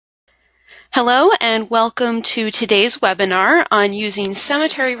Hello and welcome to today's webinar on using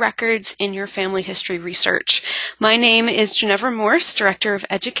cemetery records in your family history research. My name is Ginevra Morse, Director of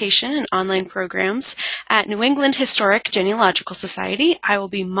Education and Online Programs at New England Historic Genealogical Society. I will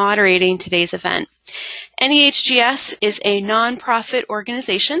be moderating today's event. NEHGS is a nonprofit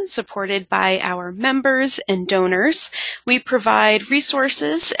organization supported by our members and donors. We provide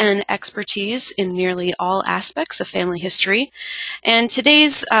resources and expertise in nearly all aspects of family history. And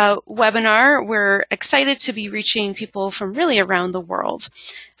today's webinar, we're excited to be reaching people from really around the world.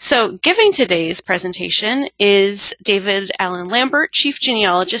 So giving today's presentation is David Allen Lambert, Chief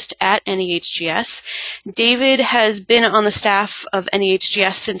Genealogist at NEHGS. David has been on the staff of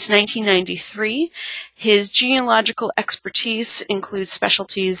NEHGS since 1993. His genealogical expertise includes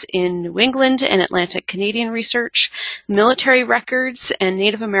specialties in New England and Atlantic Canadian research, military records, and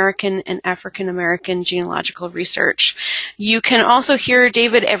Native American and African American genealogical research. You can also hear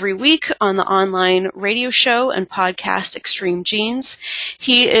David every week on the online radio show and podcast Extreme Genes.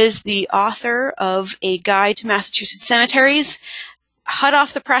 He is the author of A Guide to Massachusetts Cemeteries, hot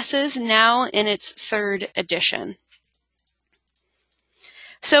off the presses, now in its third edition.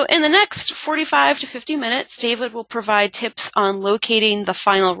 So in the next 45 to 50 minutes, David will provide tips on locating the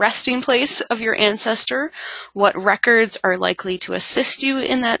final resting place of your ancestor, what records are likely to assist you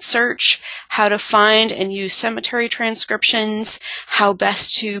in that search, how to find and use cemetery transcriptions, how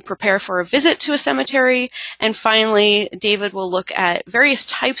best to prepare for a visit to a cemetery, and finally, David will look at various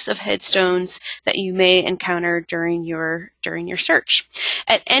types of headstones that you may encounter during your search.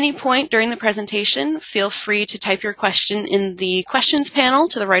 At any point during the presentation, feel free to type your question in the questions panel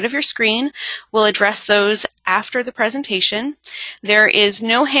to the right of your screen. We'll address those after the presentation. There is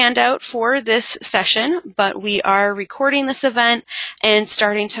no handout for this session, but we are recording this event, and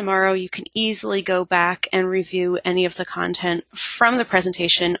starting tomorrow, you can easily go back and review any of the content from the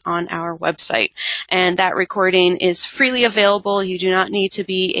presentation on our website. And that recording is freely available. You do not need to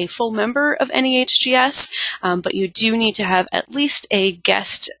be a full member of NEHGS, but you do need to have at least a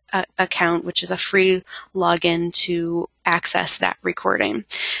guest account, which is a free login to access that recording.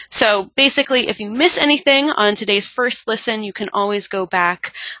 So basically, if you miss anything on today's first listen, you can always go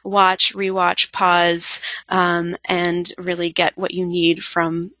back, watch, rewatch, pause, and really get what you need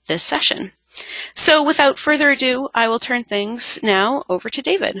from this session. So without further ado, I will turn things now over to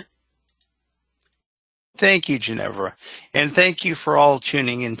David. Thank you, Ginevra, and thank you for all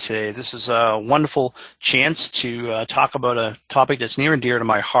tuning in today. This is a wonderful chance to talk about a topic that's near and dear to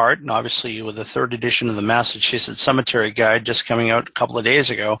my heart, and obviously with the third edition of the Massachusetts Cemetery Guide just coming out a couple of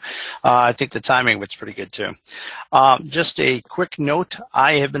days ago, I think the timing was pretty good too. Just a quick note,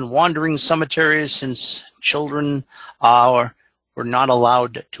 I have been wandering cemeteries since children were not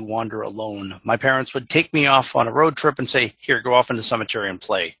allowed to wander alone. My parents would take me off on a road trip and say, "Here, go off in the cemetery and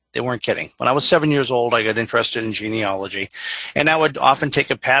play." They weren't kidding. When I was 7 years old, I got interested in genealogy, and I would often take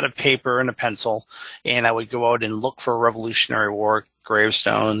a pad of paper and a pencil, and I would go out and look for Revolutionary War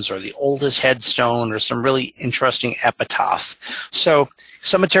gravestones or the oldest headstone or some really interesting epitaph. So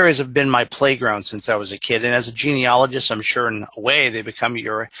cemeteries have been my playground since I was a kid, and as a genealogist, I'm sure in a way they become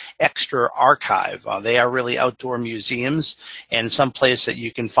your extra archive. They are really outdoor museums and some place that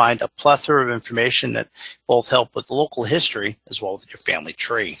you can find a plethora of information that both help with local history as well as your family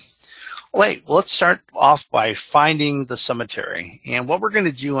tree. Well, let's start off by finding the cemetery. And what we're going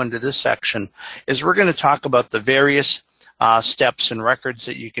to do under this section is we're going to talk about the various steps and records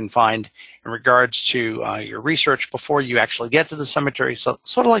that you can find in regards to your research before you actually get to the cemetery, so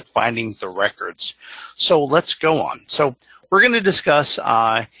sort of like finding the records. So let's go on. So we're going to discuss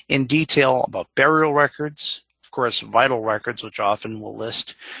in detail about burial records, of course, vital records, which often will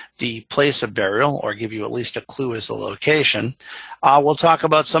list the place of burial or give you at least a clue as to the location. We'll talk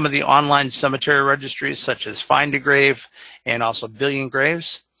about some of the online cemetery registries, such as Find a Grave and also Billion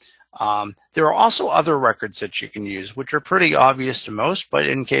Graves. There are also other records that you can use, which are pretty obvious to most, but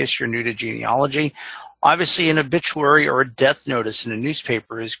in case you're new to genealogy, obviously an obituary or a death notice in a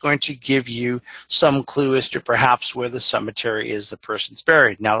newspaper is going to give you some clue as to perhaps where the cemetery is the person's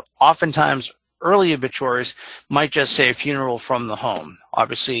buried. Now, oftentimes, early obituaries might just say funeral from the home.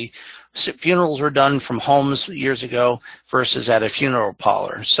 Obviously, funerals were done from homes years ago versus at a funeral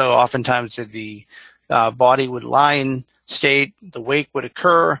parlor. So oftentimes the body would lie in state, the wake would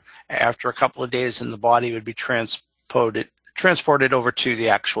occur after a couple of days, and the body would be transported over to the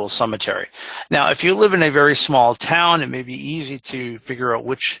actual cemetery. Now, if you live in a very small town, it may be easy to figure out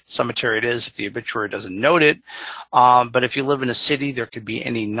which cemetery it is if the obituary doesn't note it. But if you live in a city, there could be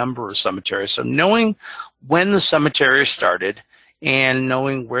any number of cemeteries. So knowing when the cemetery started and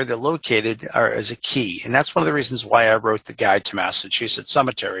knowing where they're located is a key. And that's one of the reasons why I wrote the guide to Massachusetts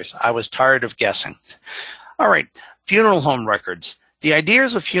cemeteries. I was tired of guessing. All right, funeral home records. The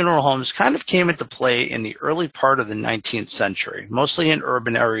ideas of funeral homes kind of came into play in the early part of the 19th century, mostly in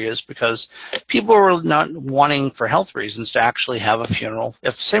urban areas, because people were not wanting, for health reasons, to actually have a funeral.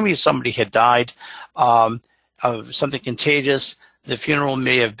 If somebody had died of something contagious, the funeral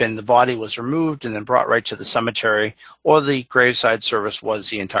may have been the body was removed and then brought right to the cemetery, or the graveside service was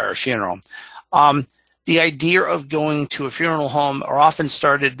the entire funeral. The idea of going to a funeral home are often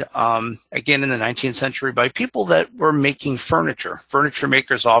started, again, in the 19th century by people that were making furniture. Furniture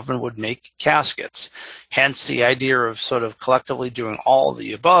makers often would make caskets. Hence the idea of sort of collectively doing all of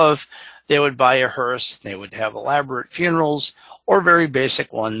the above. They would buy a hearse, they would have elaborate funerals, or very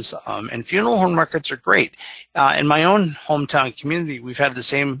basic ones. And funeral home records are great. In my own hometown community, we've had the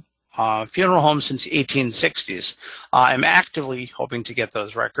same funeral home since the 1860s. I'm actively hoping to get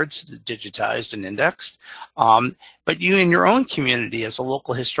those records digitized and indexed. But you in your own community as a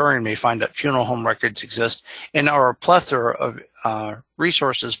local historian may find that funeral home records exist and are a plethora of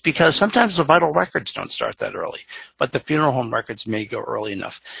resources, because sometimes the vital records don't start that early, but the funeral home records may go early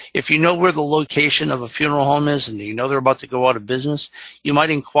enough. If you know where the location of a funeral home is and you know they're about to go out of business, you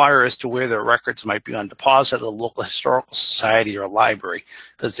might inquire as to where their records might be on deposit at a local historical society or library,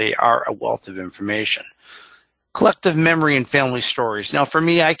 because they are a wealth of information. Collective memory and family stories. Now, for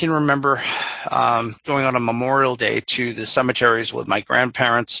me, I can remember going on a Memorial Day to the cemeteries with my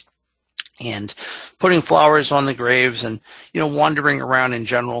grandparents and putting flowers on the graves and, wandering around in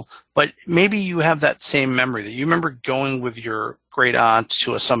general. But maybe you have that same memory, that you remember going with your great aunt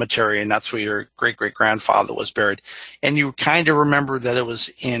to a cemetery and that's where your great-great-grandfather was buried. And you kind of remember that it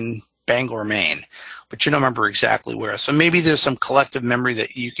was in Bangor, Maine, but you don't remember exactly where. So maybe there's some collective memory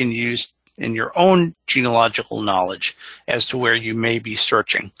that you can use in your own genealogical knowledge as to where you may be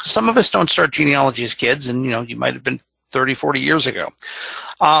searching. Some of us don't start genealogy as kids, and you might have been 30, 40 years ago.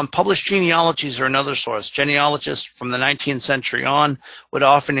 Published genealogies are another source. Genealogists from the 19th century on would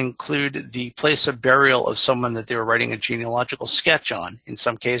often include the place of burial of someone that they were writing a genealogical sketch on. In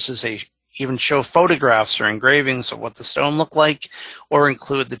some cases, they even show photographs or engravings of what the stone looked like, or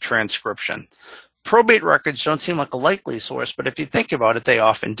include the transcription. Probate records don't seem like a likely source, but if you think about it, they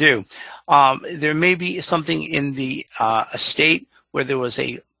often do. There may be something in the estate where there was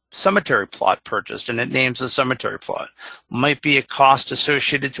a cemetery plot purchased and it names the cemetery plot. Might be a cost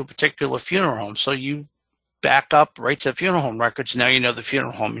associated to a particular funeral home, so you back up right to the funeral home records. Now you know the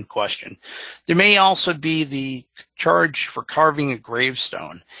funeral home in question. There may also be the charge for carving a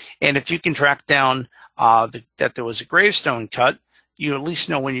gravestone, and if you can track down that there was a gravestone cut, you at least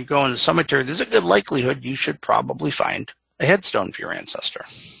know when you go in the cemetery, there's a good likelihood you should probably find a headstone for your ancestor.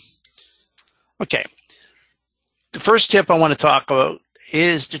 Okay, the first tip I want to talk about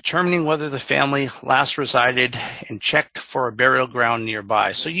is determining whether the family last resided and checked for a burial ground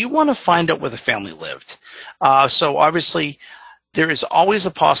nearby. So you want to find out where the family lived. So obviously, there is always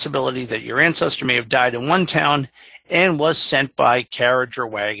a possibility that your ancestor may have died in one town and was sent by carriage or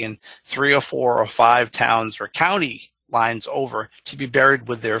wagon 3 or 4 or 5 towns or county lines over to be buried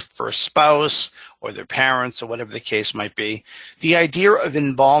with their first spouse or their parents or whatever the case might be. The idea of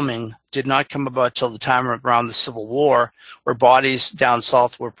embalming did not come about till the time around the Civil War, where bodies down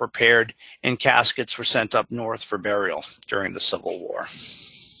south were prepared and caskets were sent up north for burial during the Civil War.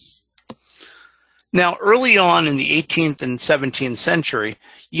 Now, early on in the 18th and 17th century,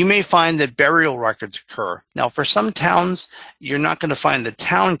 you may find that burial records occur. Now, for some towns, you're not going to find the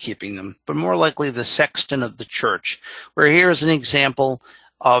town keeping them, but more likely the sexton of the church, where here's an example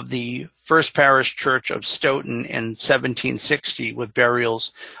of the First Parish Church of Stoughton in 1760 with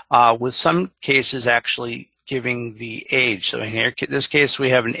burials, with some cases actually giving the age. So in this case, we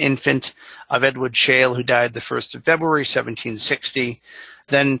have an infant of Edward Shale, who died the 1st of February, 1760,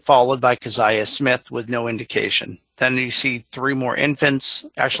 then followed by Keziah Smith with no indication. Then you see 3 more infants,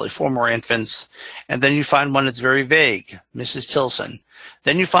 actually 4 more infants, and then you find one that's very vague, Mrs. Tilson.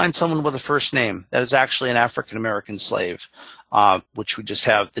 Then you find someone with a first name that is actually an African-American slave, which we just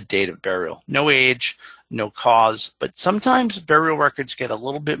have the date of burial. No age, no cause, but sometimes burial records get a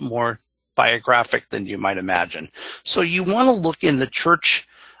little bit more biographic than you might imagine. So you want to look in the church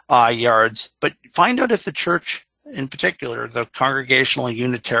yards, but find out if the church in particular, the Congregational,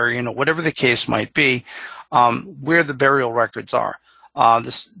 Unitarian, or whatever the case might be, where the burial records are.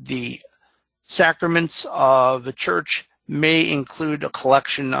 The sacraments of the church may include a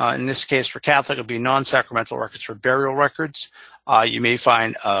collection, in this case for Catholic, it would be non-sacramental records for burial records. You may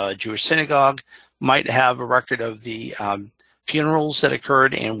find a Jewish synagogue might have a record of the funerals that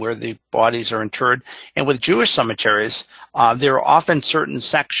occurred and where the bodies are interred. And with Jewish cemeteries, there are often certain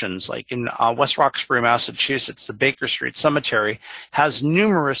sections, like in West Roxbury, Massachusetts, the Baker Street Cemetery has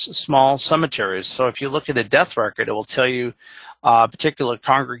numerous small cemeteries. So if you look at a death record, it will tell you a particular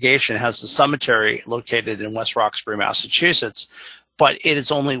congregation has a cemetery located in West Roxbury, Massachusetts, but it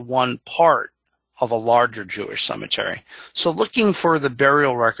is only one part of a larger Jewish cemetery. So looking for the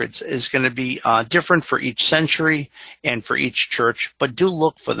burial records is going to be different for each century and for each church, but do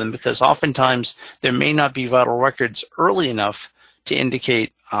look for them because oftentimes there may not be vital records early enough to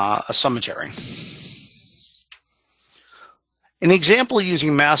indicate a cemetery. An example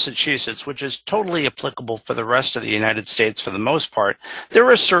using Massachusetts, which is totally applicable for the rest of the United States for the most part, there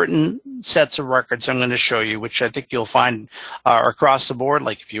are certain sets of records I'm going to show you, which I think you'll find across the board,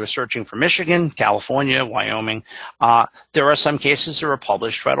 like if you were searching for Michigan, California, Wyoming, there are some cases that are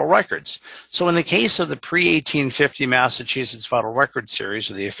published vital records. So in the case of the pre-1850 Massachusetts Vital Record Series,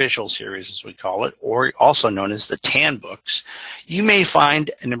 or the official series as we call it, or also known as the TAN books, you may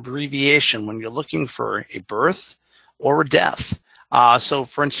find an abbreviation when you're looking for a birth or a death. So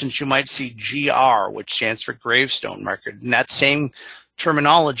for instance, you might see GR, which stands for gravestone record. And that same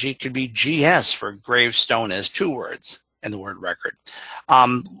terminology could be GS for gravestone as two words and the word record.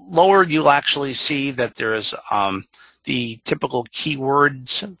 Lower, you'll actually see that there is the typical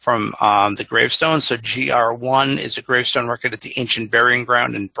keywords from the gravestone. So GR1 is a gravestone record at the ancient burying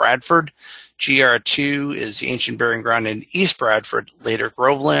ground in Bradford. GR2 is the ancient burying ground in East Bradford, later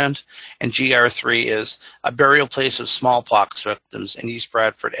Groveland, and GR3 is a burial place of smallpox victims in East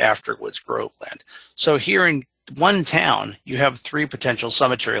Bradford, afterwards Groveland. So here in one town, you have three potential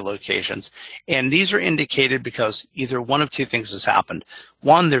cemetery locations, and these are indicated because either one of two things has happened.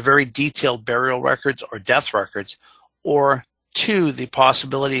 One, they're very detailed burial records or death records, or two, the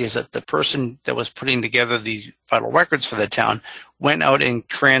possibility is that the person that was putting together the vital records for the town went out and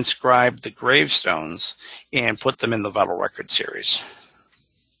transcribed the gravestones and put them in the vital record series.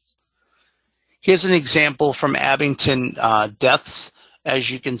 Here's an example from Abington deaths.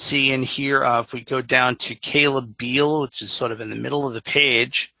 As you can see in here, if we go down to Caleb Beal, which is sort of in the middle of the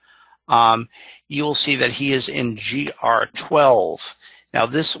page, you'll see that he is in GR12. Now,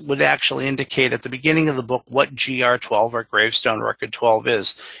 this would actually indicate at the beginning of the book what GR12 or Gravestone Record 12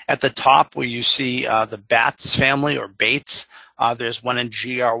 is. At the top where you see the Bates family or Bates, there's one in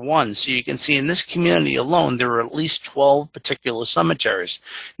GR1. So you can see in this community alone, there are at least 12 particular cemeteries.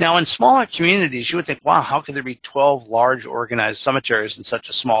 Now, in smaller communities, you would think, wow, how could there be 12 large organized cemeteries in such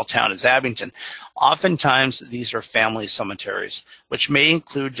a small town as Abington? Oftentimes, these are family cemeteries, which may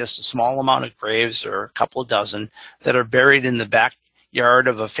include just a small amount of graves or a couple of dozen that are buried in the backyard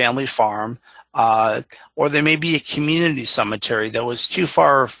of a family farm, or there may be a community cemetery that was too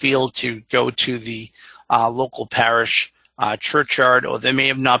far afield to go to the local parish churchyard, or they may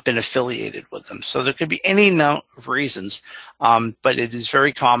have not been affiliated with them. So there could be any number of reasons, but it is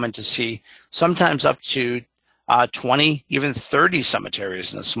very common to see sometimes up to 20, even 30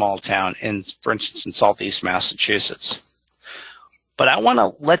 cemeteries in a small town, for instance, in Southeast Massachusetts. But I want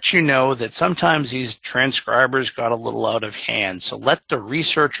to let you know that sometimes these transcribers got a little out of hand, so let the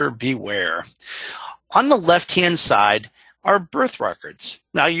researcher beware. On the left-hand side are birth records.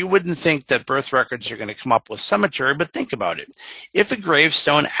 Now, you wouldn't think that birth records are going to come up with cemetery, but think about it. If a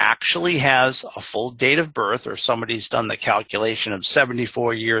gravestone actually has a full date of birth, or somebody's done the calculation of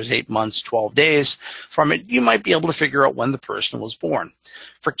 74 years, 8 months, 12 days from it, you might be able to figure out when the person was born.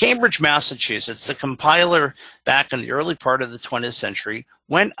 For Cambridge, Massachusetts, the compiler back in the early part of the 20th century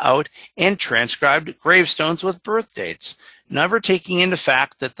went out and transcribed gravestones with birth dates, never taking into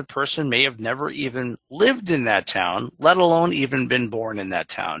fact that the person may have never even lived in that town, let alone even been born in that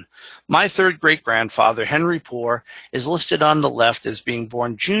town. My third great-grandfather, Henry Poor, is listed on the left as being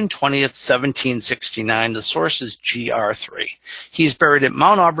born June 20th, 1769. The source is GR3. He's buried at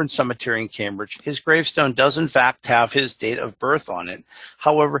Mount Auburn Cemetery in Cambridge. His gravestone does, in fact, have his date of birth on it.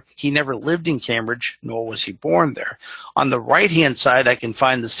 However, he never lived in Cambridge, nor was he born there. On the right-hand side, I can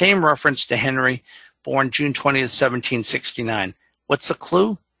find the same reference to Henry, born June 20th, 1769. What's the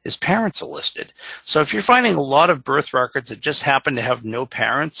clue? His parents are listed. So if you're finding a lot of birth records that just happen to have no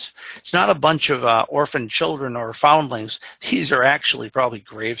parents, it's not a bunch of orphan children or foundlings. These are actually probably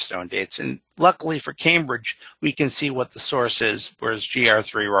gravestone dates. And luckily for Cambridge, we can see what the source is, whereas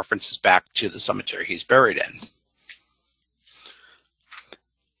GR3 references back to the cemetery he's buried in.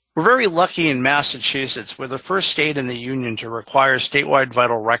 We're very lucky in Massachusetts. We're the first state in the Union to require statewide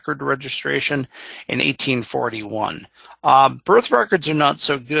vital record registration in 1841. Birth records are not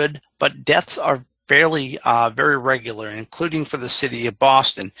so good, but deaths are fairly very regular, including for the city of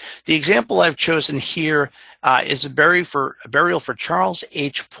Boston. The example I've chosen here is a burial for Charles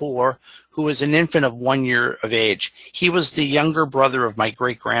H. Poor, who was an infant of 1 year of age. He was the younger brother of my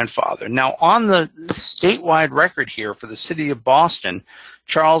great-grandfather. Now, on the statewide record here for the city of Boston,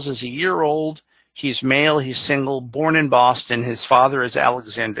 Charles is a year old. He's male, he's single, born in Boston. His father is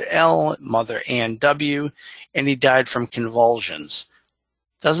Alexander L., mother Ann W., and he died from convulsions.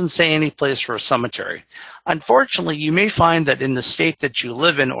 Doesn't say any place for a cemetery. Unfortunately, you may find that in the state that you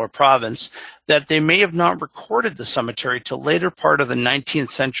live in or province, that they may have not recorded the cemetery till later part of the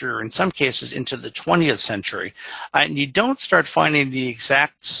 19th century, or in some cases into the 20th century. And you don't start finding the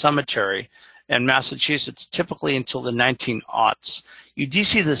exact cemetery in Massachusetts typically until the 1900s. You do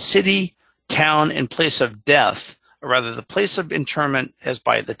see the city, town, and place of death, or rather the place of interment as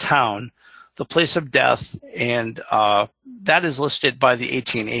by the town, the place of death, and that is listed by the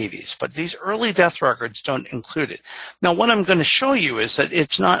 1880s. But these early death records don't include it. Now, what I'm going to show you is that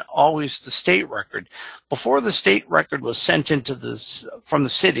it's not always the state record. Before the state record was sent into from the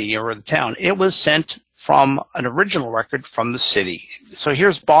city or the town, it was sent from an original record from the city. So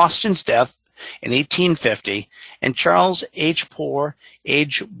here's Boston's death in 1850, and Charles H. Poor,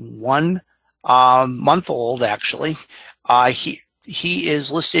 age 1 month old, actually. He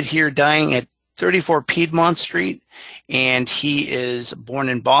is listed here dying at 34 Piedmont Street, and he is born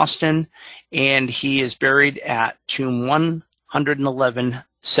in Boston, and he is buried at tomb 111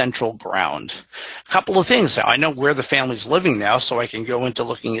 Central Ground. A couple of things now. I know where the family's living now, so I can go into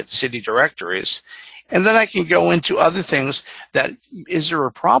looking at city directories. And then I can go into other things that, is there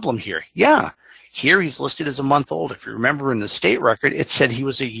a problem here? Yeah. Here he's listed as a month old. If you remember in the state record, it said he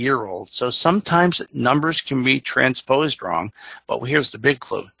was a year old. So sometimes numbers can be transposed wrong, but here's the big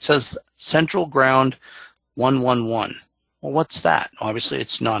clue. It says Central Ground 111. Well, what's that? Obviously,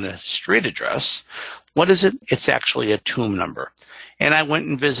 it's not a street address. What is it? It's actually a tomb number. And I went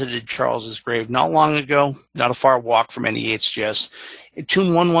and visited Charles's grave not long ago, not a far walk from NEHGS.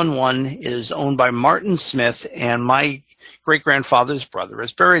 Tomb 111 is owned by Martin Smith, and my great-grandfather's brother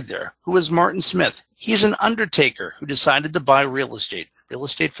is buried there. Who is Martin Smith? He's an undertaker who decided to buy real estate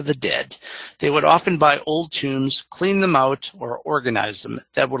for the dead. They would often buy old tombs, clean them out, or organize them.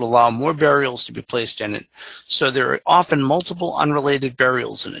 That would allow more burials to be placed in it. So there are often multiple unrelated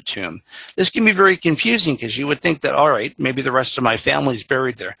burials in a tomb. This can be very confusing because you would think that, all right, maybe the rest of my family's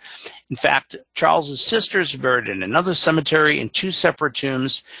buried there. In fact, Charles's sisters are buried in another cemetery in 2 separate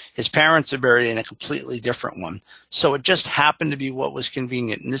tombs. His parents are buried in a completely different one. So it just happened to be what was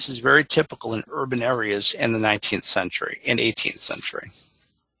convenient. And this is very typical in urban areas in the 19th century and 18th century.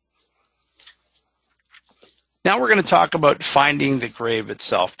 Now we're going to talk about finding the grave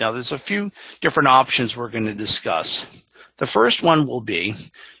itself. Now there's a few different options we're going to discuss. The first one will be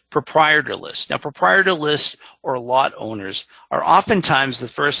proprietor lists. Now, proprietor lists or lot owners are oftentimes the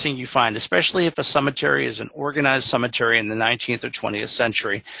first thing you find, especially if a cemetery is an organized cemetery in the 19th or 20th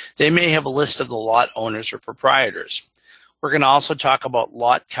century. They may have a list of the lot owners or proprietors. We're going to also talk about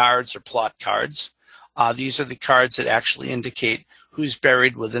lot cards or plot cards. These are the cards that actually indicate who's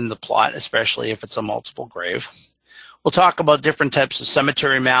buried within the plot, especially if it's a multiple grave. We'll talk about different types of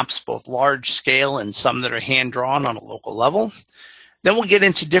cemetery maps, both large scale and some that are hand-drawn on a local level. Then we'll get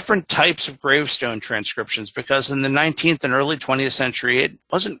into different types of gravestone transcriptions because in the 19th and early 20th century, it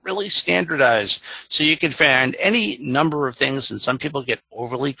wasn't really standardized. So you could find any number of things, and some people get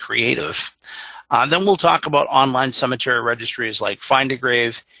overly creative. Then we'll talk about online cemetery registries like Find a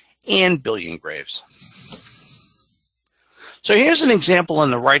Grave and Billion Graves. So here's an example on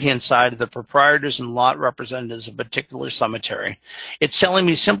the right-hand side of the proprietors and lot representatives of a particular cemetery. It's telling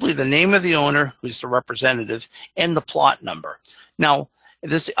me simply the name of the owner, who's the representative, and the plot number. Now,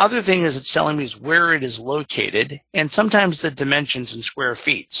 this other thing is it's telling me is where it is located and sometimes the dimensions in square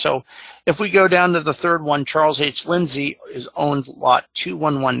feet. So if we go down to the third one, Charles H. Lindsay owns lot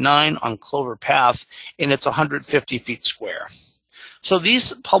 2119 on Clover Path, and it's 150 feet square. So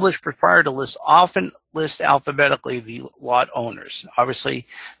these published proprietor lists often list alphabetically the lot owners. Obviously,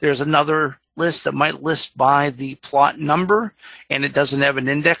 there's another list that might list by the plot number, and it doesn't have an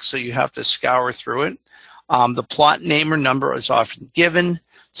index, so you have to scour through it. The plot name or number is often given.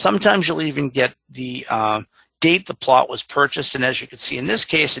 Sometimes you'll even get the date the plot was purchased, and as you can see in this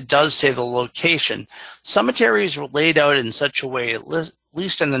case, it does say the location. Cemeteries were laid out in such a way, at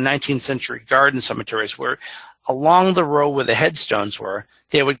least in the 19th century garden cemeteries, where along the row where the headstones were,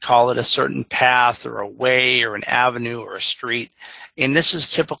 they would call it a certain path or a way or an avenue or a street. And this is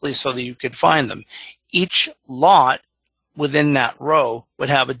typically so that you could find them. Each lot within that row would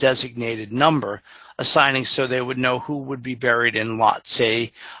have a designated number. assigning so they would know who would be buried in lot,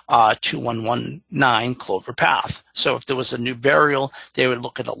 say, 2119 Clover Path. So if there was a new burial, they would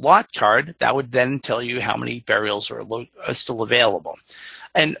look at a lot card. That would then tell you how many burials are still available.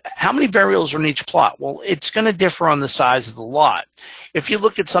 And how many burials are in each plot? Well, it's going to differ on the size of the lot. If you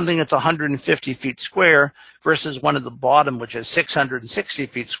look at something that's 150 feet square versus one at the bottom, which is 660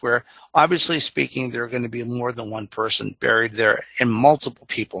 feet square, obviously speaking, there are going to be more than one person buried there and multiple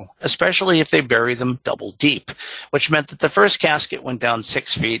people, especially if they bury them double deep, which meant that the first casket went down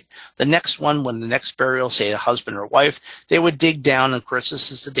 6 feet. The next one, when the next burial, say a husband or wife, they would dig down. And of course, this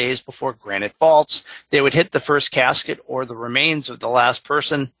is the days before granite vaults. They would hit the first casket or the remains of the last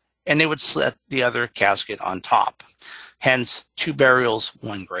person, and they would set the other casket on top. Hence, 2 burials,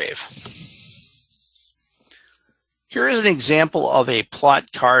 1 grave. Here is an example of a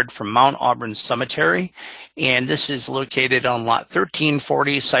plot card from Mount Auburn Cemetery, and this is located on lot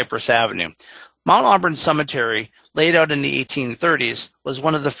 1340 Cypress Avenue. Mount Auburn Cemetery, laid out in the 1830s, was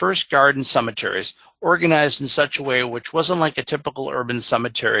one of the first garden cemeteries, organized in such a way which wasn't like a typical urban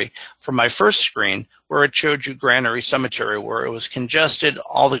cemetery from my first screen, where it showed you Granary Cemetery, where it was congested,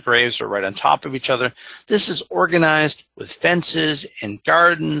 all the graves are right on top of each other. This is organized with fences and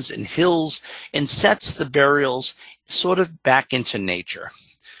gardens and hills, and sets the burials sort of back into nature.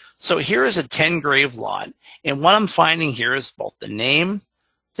 So here is a 10 grave lot, and what I'm finding here is both the name,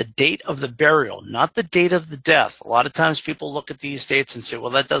 the date of the burial, not the date of the death. A lot of times people look at these dates and say,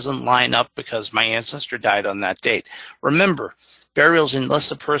 well, that doesn't line up because my ancestor died on that date. Remember, burials, unless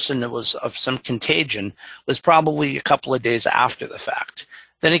the person that was of some contagion, was probably a couple of days after the fact.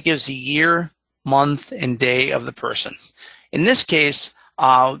 Then it gives the year, month, and day of the person. In this case,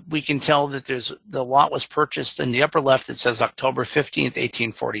 we can tell that the lot was purchased in the upper left. It says October 15th,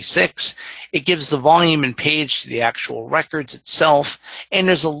 1846. It gives the volume and page to the actual records itself. And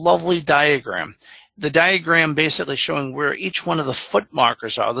there's a lovely diagram. The diagram basically showing where each one of the foot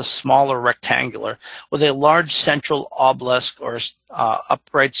markers are, the smaller rectangular, with a large central obelisk or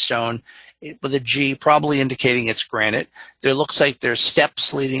upright stone with a G, probably indicating it's granite. There looks like there's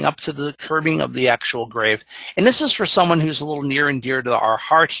steps leading up to the curbing of the actual grave. And this is for someone who's a little near and dear to our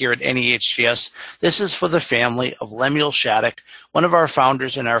heart here at NEHGS. This is for the family of Lemuel Shattuck, one of our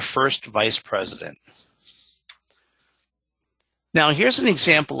founders and our first vice president. Now, here's an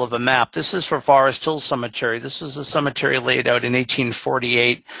example of a map. This is for Forest Hill Cemetery. This is a cemetery laid out in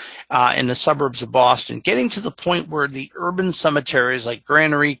 1848 in the suburbs of Boston, getting to the point where the urban cemeteries like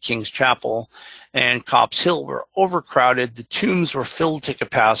Granary, King's Chapel, and Copp's Hill were overcrowded. The tombs were filled to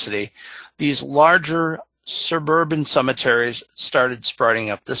capacity. These larger suburban cemeteries started sprouting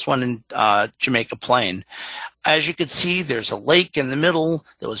up. This one in Jamaica Plain. As you can see, there's a lake in the middle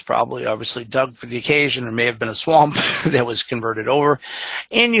that was probably obviously dug for the occasion, or may have been a swamp that was converted over.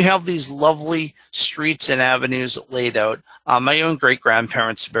 And you have these lovely streets and avenues laid out. My own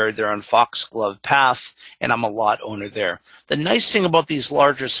great-grandparents are buried there on Foxglove Path, and I'm a lot owner there. The nice thing about these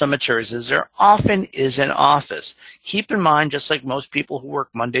larger cemeteries is there often is an office. Keep in mind, just like most people who work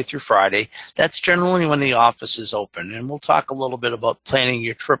Monday through Friday, that's generally when the office is open. And we'll talk a little bit about planning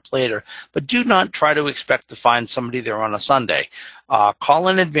your trip later, but do not try to expect to find somebody there on a Sunday. Call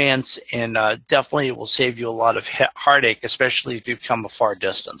in advance, and definitely it will save you a lot of heartache, especially if you've come a far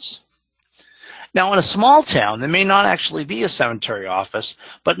distance. Now, in a small town, there may not actually be a cemetery office,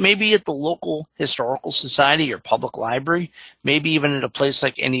 but maybe at the local historical society or public library, maybe even at a place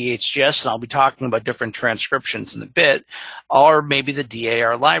like NEHGS, and I'll be talking about different transcriptions in a bit, or maybe the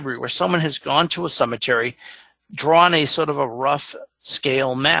DAR library, where someone has gone to a cemetery, drawn a sort of a rough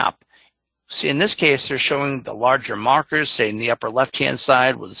scale map. See, in this case, they're showing the larger markers, say in the upper left-hand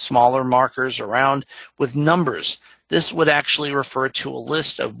side, with smaller markers around with numbers. This would actually refer to a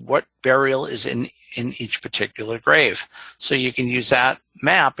list of what burial is in each particular grave. So you can use that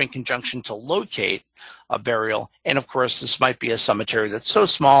map in conjunction to locate a burial. And of course, this might be a cemetery that's so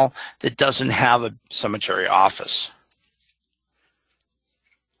small that doesn't have a cemetery office.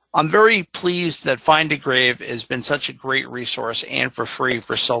 I'm very pleased that Find a Grave has been such a great resource and for free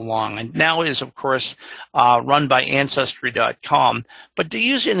for so long, and now is, of course, run by Ancestry.com. But to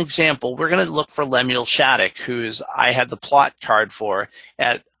use an example, we're going to look for Lemuel Shattuck, who's I had the plot card for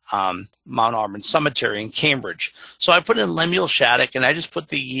at Mount Auburn Cemetery in Cambridge. So I put in Lemuel Shattuck, and I just put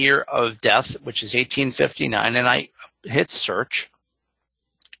the year of death, which is 1859, and I hit search.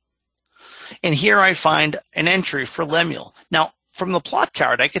 And here I find an entry for Lemuel. Now, from the plot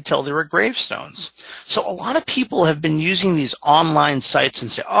card, I could tell there were gravestones. So a lot of people have been using these online sites and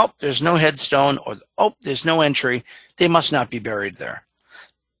say, oh, there's no headstone, or oh, there's no entry. They must not be buried there.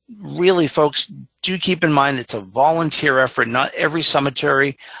 Really, folks, do keep in mind it's a volunteer effort. Not every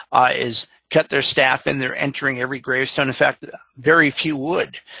cemetery is kept their staff in there entering every gravestone. In fact, very few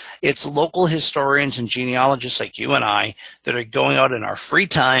would. It's local historians and genealogists like you and I that are going out in our free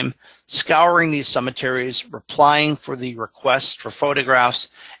time, scouring these cemeteries, replying for the requests for photographs,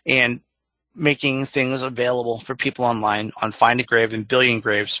 and making things available for people online on Find a Grave and Billion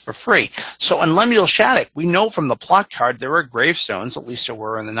Graves for free. So on Lemuel Shattuck, we know from the plot card there were gravestones, at least there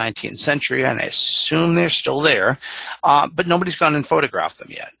were in the 19th century, and I assume they're still there, but nobody's gone and photographed them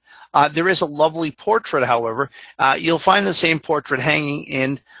yet. There is a lovely portrait, however. You'll find the same portrait hanging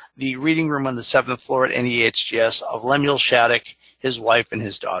in the reading room on the 7th floor at NEHGS of Lemuel Shattuck, his wife, and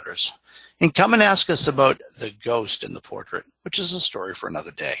his daughters. And come and ask us about the ghost in the portrait, which is a story for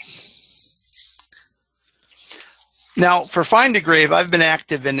another day. Now, for Find a Grave, I've been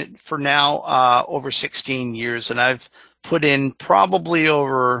active in it for now over 16 years, and I've put in probably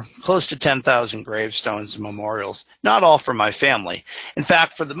over close to 10,000 gravestones and memorials, not all for my family. In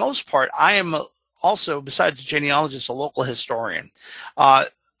fact, for the most part, I am also, besides a genealogist, a local historian.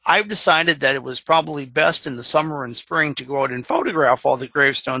 I've decided that it was probably best in the summer and spring to go out and photograph all the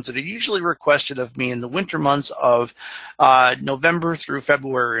gravestones that are usually requested of me in the winter months of November through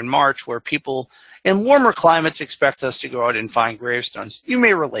February and March, where people in warmer climates expect us to go out and find gravestones. You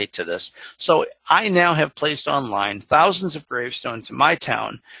may relate to this. So I now have placed online thousands of gravestones in my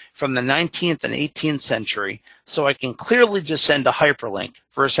town from the 19th and 18th century, so I can clearly just send a hyperlink.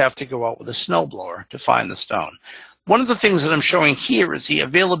 First have to go out with a snowblower to find the stone. One of the things that I'm showing here is the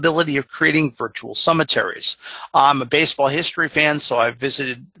availability of creating virtual cemeteries. I'm a baseball history fan, so I've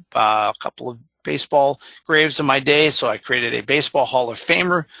visited a couple of baseball graves in my day, so I created a Baseball Hall of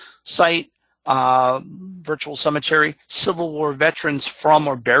Famer site, virtual cemetery, Civil War veterans from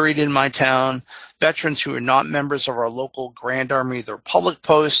or buried in my town, veterans who are not members of our local Grand Army, the Republic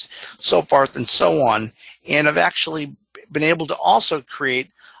Post, so forth and so on. And I've actually been able to also create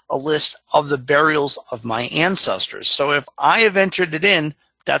a list of the burials of my ancestors. So if I have entered it in,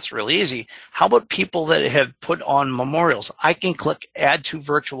 that's really easy. How about people that have put on memorials? I can click Add to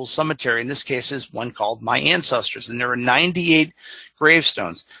Virtual Cemetery. In this case, is one called My Ancestors, and there are 98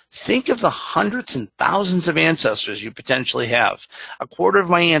 gravestones. Think of the hundreds and thousands of ancestors you potentially have. A quarter of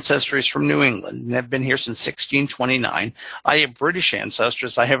my ancestry is from New England and have been here since 1629. I have British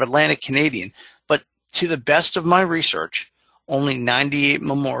ancestors. I have Atlantic Canadian. But to the best of my research, only 98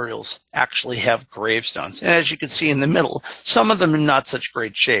 memorials actually have gravestones. And as you can see in the middle, some of them in not such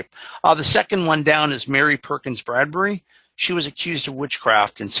great shape. The second one down is Mary Perkins Bradbury. She was accused of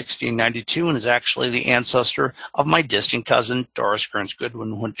witchcraft in 1692 and is actually the ancestor of my distant cousin, Doris Kearns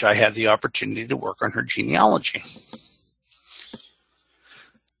Goodwin, which I had the opportunity to work on her genealogy.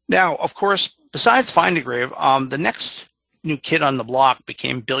 Now, of course, besides Find a Grave, the next new kid on the block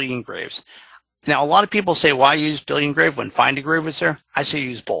became Billion Graves. Now, a lot of people say, why use Billion Grave when Find a Grave was there? I say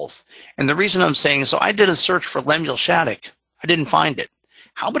use both. And the reason I'm saying, so I did a search for Lemuel Shattuck. I didn't find it.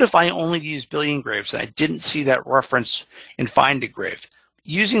 How about if I only use Billion Graves and I didn't see that reference in Find a Grave?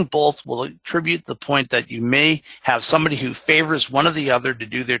 Using both will attribute the point that you may have somebody who favors one or the other to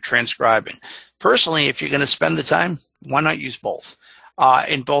do their transcribing. Personally, if you're going to spend the time, why not use both?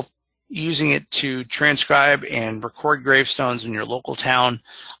 In both using it to transcribe and record gravestones in your local town,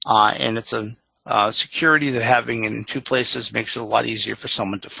 and it's a security that having it in two places makes it a lot easier for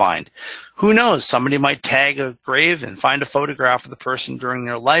someone to find. Who knows? Somebody might tag a grave and find a photograph of the person during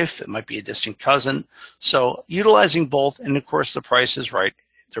their life. It might be a distant cousin. So utilizing both, and of course the price is right.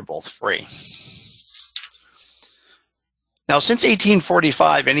 They're both free. Now, since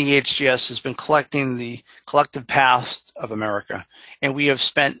 1845, NEHGS has been collecting the collective past of America, and we have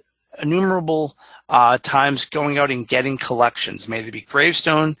spent innumerable times going out and getting collections, may they be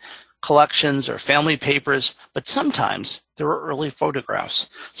gravestone collections or family papers, but sometimes there were early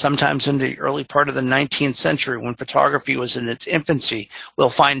photographs. Sometimes in the early part of the 19th century, when photography was in its infancy, we'll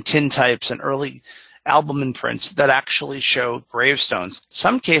find tintypes and early album imprints that actually show gravestones.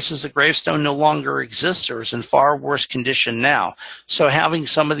 Some cases, the gravestone no longer exists or is in far worse condition now. So having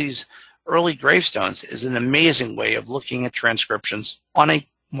some of these early gravestones is an amazing way of looking at transcriptions on a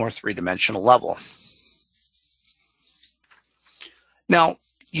more three-dimensional level. Now,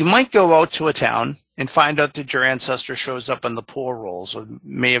 you might go out to a town and find out that your ancestor shows up on the poor rolls or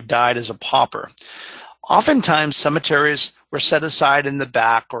may have died as a pauper. Oftentimes, cemeteries were set aside in the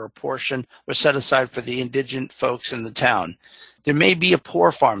back, or a portion was set aside for the indigent folks in the town. There may be a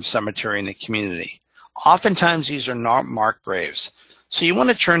poor farm cemetery in the community. Oftentimes, these are not marked graves. So you want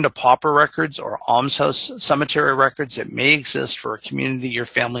to turn to pauper records or almshouse cemetery records that may exist for a community your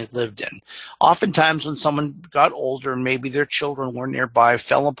family lived in. Oftentimes when someone got older and maybe their children were nearby,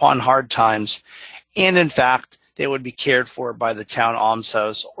 fell upon hard times, and in fact, they would be cared for by the town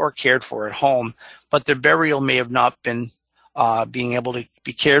almshouse or cared for at home, but their burial may have not been being able to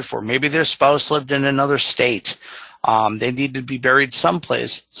be cared for. Maybe their spouse lived in another state. They needed to be buried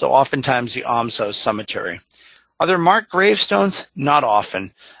someplace, so oftentimes the almshouse cemetery. Are there marked gravestones? Not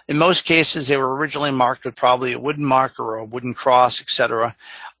often. In most cases, they were originally marked with probably a wooden marker or a wooden cross, etc.,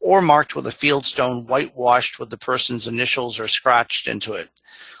 or marked with a field stone whitewashed with the person's initials or scratched into it.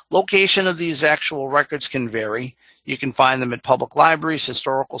 Location of these actual records can vary. You can find them at public libraries,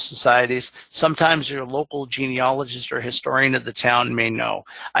 historical societies. Sometimes your local genealogist or historian of the town may know.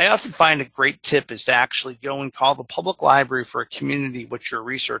 I often find a great tip is to actually go and call the public library for a community which you're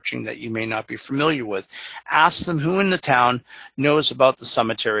researching that you may not be familiar with. Ask them who in the town knows about the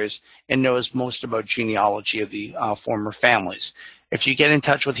cemeteries and knows most about genealogy of the former families. If you get in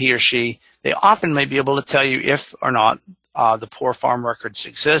touch with he or she, they often may be able to tell you if or not the poor farm records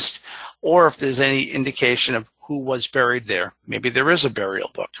exist, or if there's any indication of who was buried there. Maybe there is a burial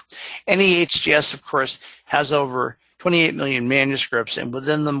book. NEHGS, of course, has over 28 million manuscripts, and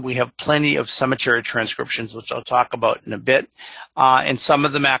within them we have plenty of cemetery transcriptions, which I'll talk about in a bit. And some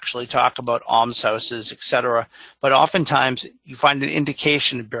of them actually talk about almshouses, etc. But oftentimes you find an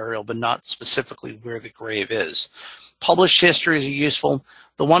indication of burial, but not specifically where the grave is. Published histories are useful.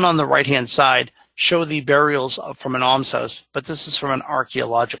 The one on the right-hand side show the burials from an almshouse, but this is from an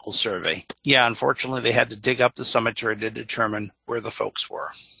archaeological survey. Yeah, unfortunately, they had to dig up the cemetery to determine where the folks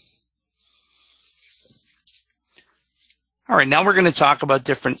were. All right, now we're going to talk about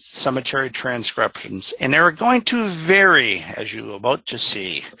different cemetery transcriptions, and they're going to vary, as you're about to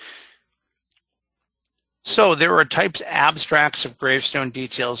see. So there are types abstracts of gravestone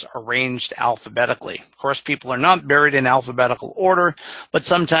details arranged alphabetically. Of course, people are not buried in alphabetical order, but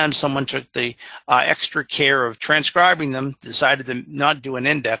sometimes someone took the extra care of transcribing them, decided to not do an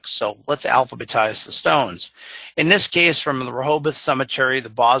index, so let's alphabetize the stones. In this case, from the Rehoboth Cemetery, the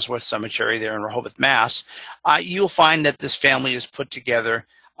Bosworth Cemetery there in Rehoboth, Mass., you'll find that this family is put together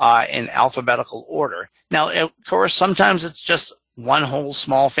in alphabetical order. Now, of course, sometimes it's just one whole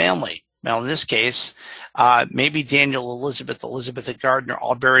small family. Now, in this case, maybe Daniel, Elizabeth, and Gardner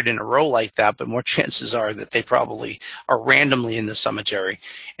all buried in a row like that, but more chances are that they probably are randomly in the cemetery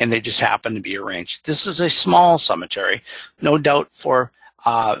and they just happen to be arranged. This is a small cemetery, no doubt for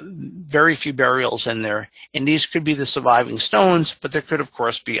very few burials in there. And these could be the surviving stones, but there could, of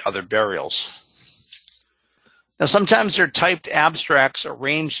course, be other burials. Now, sometimes they're typed abstracts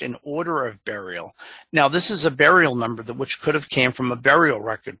arranged in order of burial. Now, this is a burial number which could have came from a burial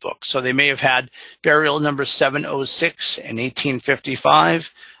record book. So they may have had burial number 706 in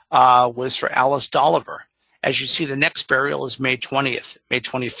 1855 was for Alice Dolliver. As you see, the next burial is May 20th, May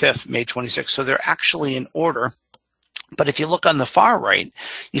 25th, May 26th. So they're actually in order. But if you look on the far right,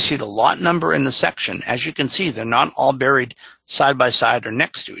 you see the lot number in the section. As you can see, they're not all buried side by side or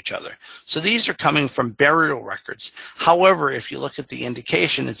next to each other. So these are coming from burial records. However, if you look at the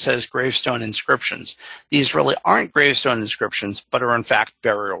indication, it says gravestone inscriptions. These really aren't gravestone inscriptions, but are in fact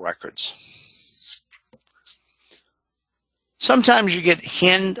burial records. Sometimes you get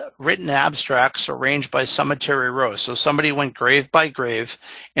handwritten abstracts arranged by cemetery row. So somebody went grave by grave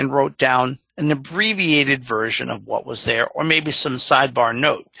and wrote down an abbreviated version of what was there, or maybe some sidebar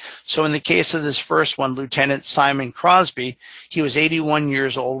note. So in the case of this first one, Lieutenant Simon Crosby, he was 81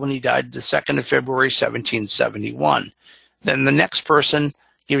 years old when he died the 2nd of February, 1771. Then the next person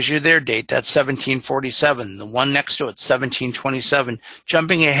gives you their date, that's 1747. The one next to it, 1727.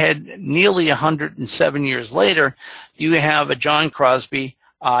 Jumping ahead nearly 107 years later, you have a John Crosby,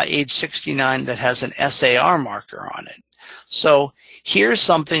 age 69, that has an SAR marker on it. So here's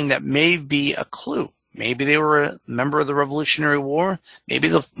something that may be a clue. Maybe they were a member of the Revolutionary War. Maybe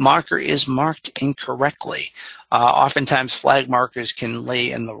the marker is marked incorrectly. Oftentimes flag markers can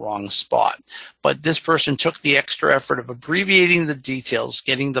lay in the wrong spot. But this person took the extra effort of abbreviating the details,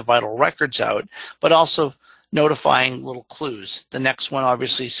 getting the vital records out, but also notifying little clues. The next one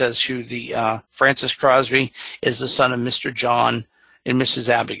obviously says who the Francis Crosby is the son of Mr. John and Mrs.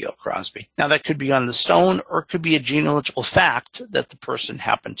 Abigail Crosby. Now that could be on the stone, or it could be a genealogical fact that the person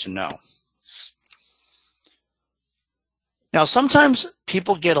happened to know. Now, sometimes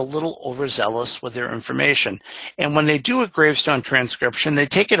people get a little overzealous with their information, and when they do a gravestone transcription, they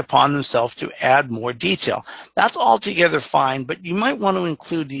take it upon themselves to add more detail. That's altogether fine, but you might want to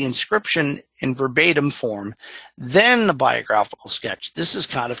include the inscription in verbatim form, then the biographical sketch. This is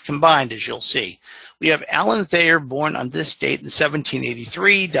kind of combined, as you'll see. We have Alan Thayer, born on this date in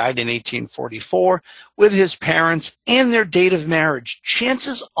 1783, died in 1844, with his parents and their date of marriage.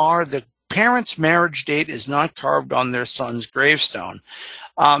 Chances are the parents' marriage date is not carved on their son's gravestone.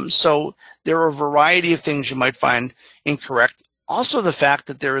 So there are a variety of things you might find incorrect. Also, the fact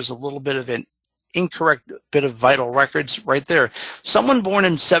that there is a little bit of an incorrect bit of vital records right there. Someone born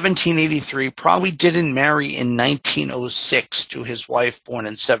in 1783 probably didn't marry in 1906 to his wife born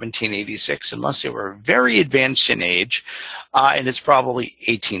in 1786, unless they were very advanced in age, and it's probably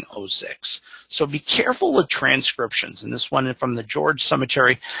 1806. So be careful with transcriptions. And this one from the George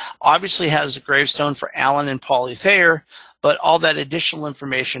Cemetery obviously has a gravestone for Alan and Polly Thayer, but all that additional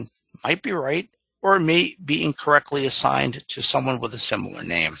information might be right, or it may be incorrectly assigned to someone with a similar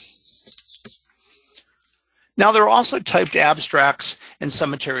name. Now, there are also typed abstracts in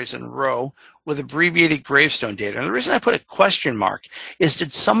cemeteries in Row with abbreviated gravestone data. And the reason I put a question mark is,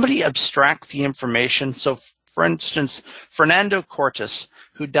 did somebody abstract the information? So, for instance, Fernando Cortes,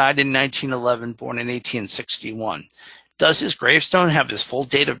 who died in 1911, born in 1861, does his gravestone have his full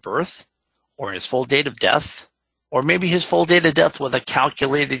date of birth or his full date of death? Or maybe his full date of death with a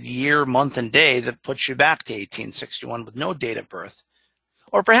calculated year, month, and day that puts you back to 1861 with no date of birth?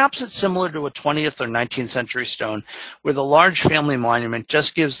 Or perhaps it's similar to a 20th or 19th century stone where the large family monument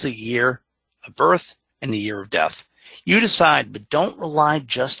just gives the year of birth and the year of death. You decide, but don't rely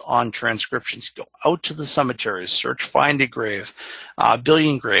just on transcriptions. Go out to the cemeteries, search Find a Grave,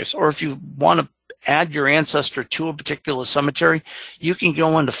 Billion Graves, or if you want to add your ancestor to a particular cemetery, you can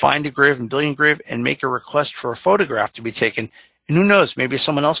go into Find a Grave and Billion Grave and make a request for a photograph to be taken. And who knows, maybe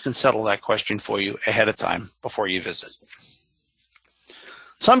someone else can settle that question for you ahead of time before you visit.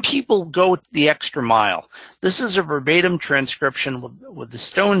 Some people go the extra mile. This is a verbatim transcription with the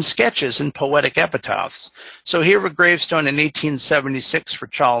stone sketches and poetic epitaphs. So here, a gravestone in 1876 for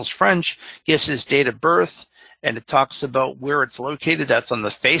Charles French gives his date of birth, and it talks about where it's located. That's on the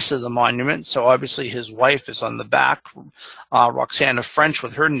face of the monument. So obviously his wife is on the back, Roxana French,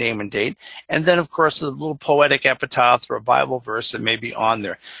 with her name and date. And then, of course, the little poetic epitaph or a Bible verse that may be on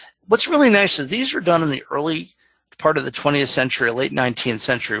there. What's really nice is these were done in the early part of the 20th century, late 19th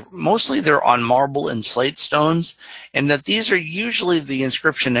century. Mostly they're on marble and slate stones, and that these are usually the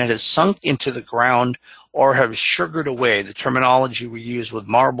inscription that has sunk into the ground or have sugared away, the terminology we use with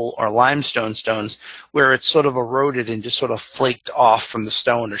marble or limestone stones, where it's sort of eroded and just sort of flaked off from the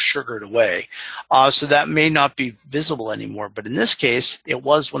stone or sugared away. So that may not be visible anymore, but in this case, it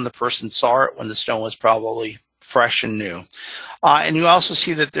was when the person saw it, when the stone was probably fresh and new. And you also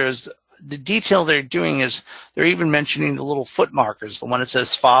see that there's the detail they're doing is they're even mentioning the little foot markers, the one that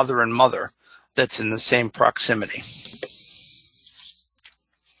says father and mother, that's in the same proximity.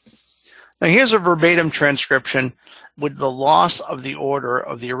 Now here's a verbatim transcription with the loss of the order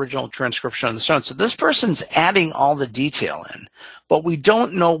of the original transcription on the stone. So this person's adding all the detail in, but we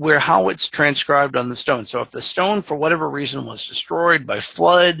don't know how it's transcribed on the stone. So if the stone, for whatever reason, was destroyed by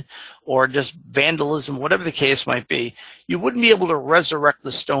flood or just vandalism, whatever the case might be, you wouldn't be able to resurrect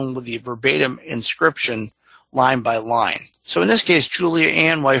the stone with the verbatim inscription line by line. So in this case, Julia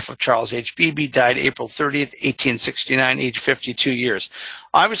Ann, wife of Charles H. Beebe, died April 30th, 1869, age 52 years.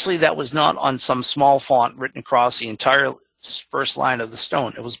 Obviously, that was not on some small font written across the entire first line of the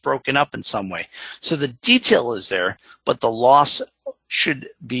stone. It was broken up in some way. So the detail is there, but the loss should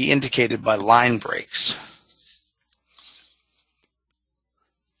be indicated by line breaks.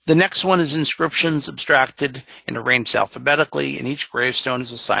 The next one is inscriptions abstracted and arranged alphabetically, and each gravestone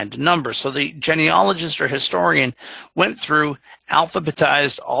is assigned a number. So the genealogist or historian went through,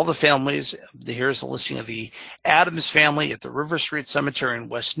 alphabetized all the families. Here's a listing of the Adams family at the River Street Cemetery in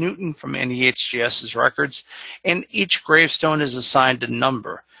West Newton from NEHGS's records, and each gravestone is assigned a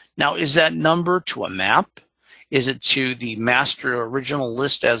number. Now, is that number to a map? Is it to the master original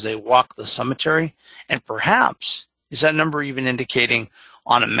list as they walk the cemetery? And perhaps, is that number even indicating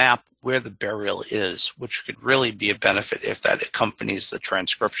on a map where the burial is, which could really be a benefit if that accompanies the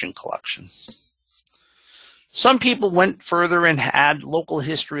transcription collection. Some people went further and had local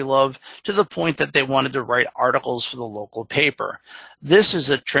history love to the point that they wanted to write articles for the local paper. This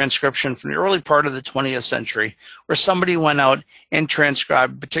is a transcription from the early part of the 20th century where somebody went out and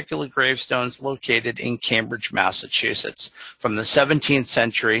transcribed particular gravestones located in Cambridge, Massachusetts from the 17th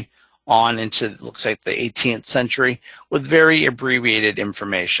century on into, looks like, the 18th century with very abbreviated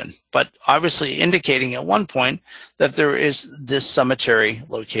information, but obviously indicating at one point that there is this cemetery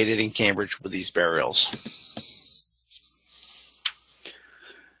located in Cambridge with these burials.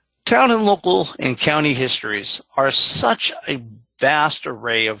 Town and local and county histories are such a vast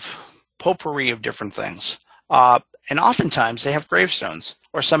array of potpourri of different things. And oftentimes they have gravestones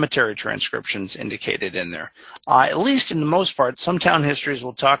or cemetery transcriptions indicated in there. At least in the most part, some town histories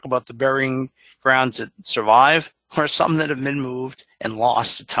will talk about the burying grounds that survive or some that have been moved and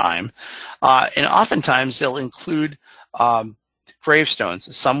lost to time. And oftentimes they'll include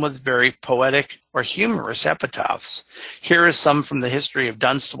gravestones, some with very poetic or humorous epitaphs. Here is some from the history of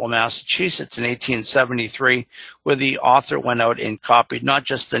Dunstable, Massachusetts in 1873, where the author went out and copied not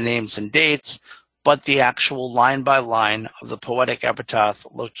just the names and dates, but the actual line by line of the poetic epitaph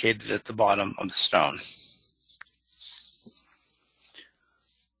located at the bottom of the stone.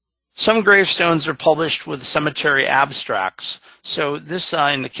 Some gravestones are published with cemetery abstracts. So this,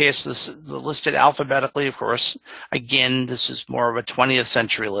 in the case of the listed alphabetically, of course, again, this is more of a 20th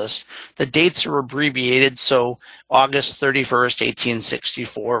century list. The dates are abbreviated, so August 31st,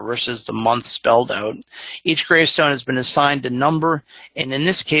 1864 versus the month spelled out. Each gravestone has been assigned a number, and in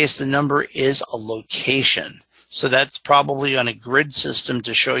this case, the number is a location. So that's probably on a grid system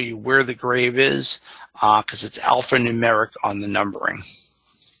to show you where the grave is, because it's alphanumeric on the numbering.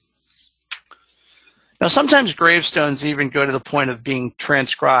 Now, sometimes gravestones even go to the point of being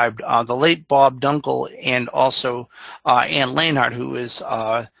transcribed. The late Bob Dunkel and also Ann Lanehart, who is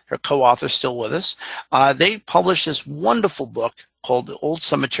her co-author, still with us, they published this wonderful book called The Old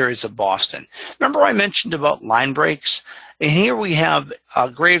Cemeteries of Boston. Remember I mentioned about line breaks? And here we have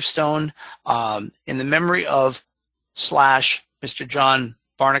a gravestone in the memory of / Mr. John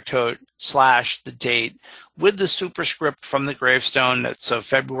Barnacote / the date with the superscript from the gravestone. That's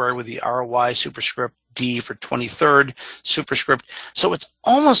February with the RY superscript. D for 23rd superscript. So it's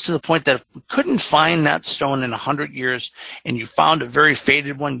almost to the point that if we couldn't find that stone in 100 years and you found a very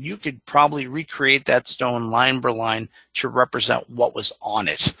faded one, you could probably recreate that stone line by line to represent what was on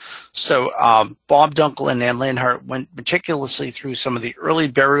it. So Bob Dunkel and Ann Lanehart went meticulously through some of the early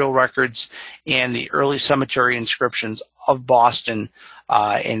burial records and the early cemetery inscriptions of Boston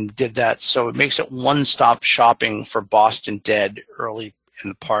and did that. So it makes it one-stop shopping for Boston dead early in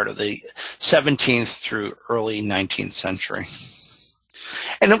the part of the 17th through early 19th century.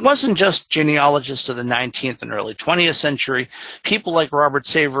 And it wasn't just genealogists of the 19th and early 20th century. People like Robert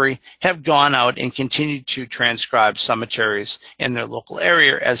Savory have gone out and continued to transcribe cemeteries in their local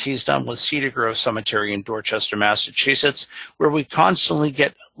area, as he's done with Cedar Grove Cemetery in Dorchester, Massachusetts, where we constantly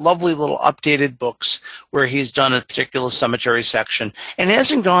get lovely little updated books where he's done a particular cemetery section. And it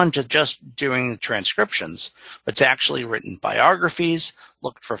hasn't gone to just doing transcriptions, but it's actually written biographies,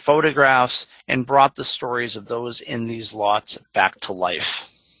 looked for photographs, and brought the stories of those in these lots back to life.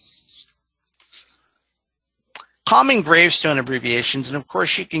 Common gravestone abbreviations, and of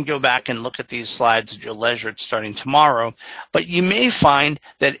course you can go back and look at these slides at your leisure starting tomorrow, but you may find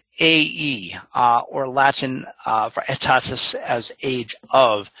that AE, or Latin for aetatis as age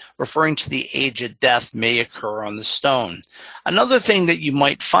of, referring to the age of death, may occur on the stone. Another thing that you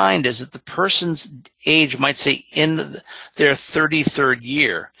might find is that the person's age might say in their 33rd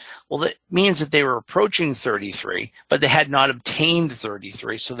year. Well, that means that they were approaching 33, but they had not obtained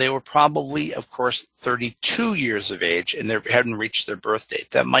 33, so they were probably, of course, 32 years of age, and they hadn't reached their birth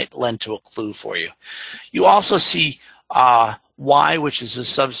date. That might lend to a clue for you. You also see Y, which is a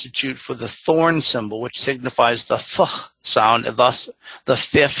substitute for the thorn symbol, which signifies the th sound, and thus the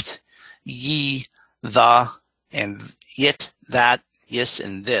fifth, ye, the, and yit, that, yis,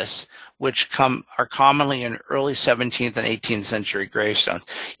 and this, which are commonly in early 17th and 18th century gravestones.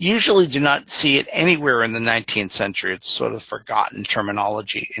 Usually do not see it anywhere in the 19th century. It's sort of forgotten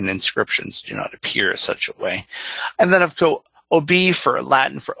terminology, and inscriptions do not appear such a way. And then, of course, OB for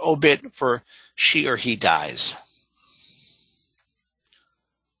Latin for obit, for she or he dies.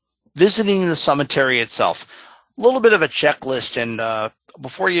 Visiting the cemetery itself. A little bit of a checklist, and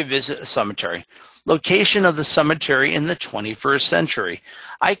before you visit a cemetery. Location of the cemetery in the 21st century.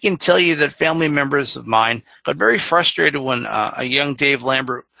 I can tell you that family members of mine got very frustrated when a young Dave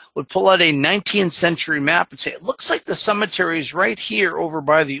Lambert would pull out a 19th century map and say, it looks like the cemetery is right here over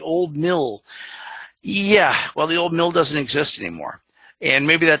by the old mill. Yeah, well, the old mill doesn't exist anymore. And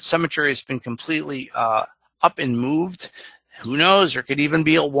maybe that cemetery has been completely up and moved. Who knows? There could even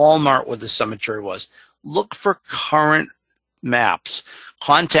be a Walmart where the cemetery was. Look for current maps.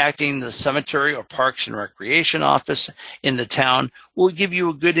 Contacting the cemetery or Parks and Recreation office in the town will give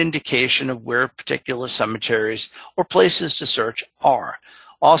you a good indication of where particular cemeteries or places to search are.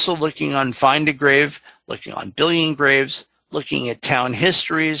 Also looking on Find a Grave, looking on Billion Graves, looking at town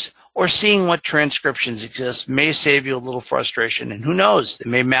histories, or seeing what transcriptions exist may save you a little frustration, and who knows, they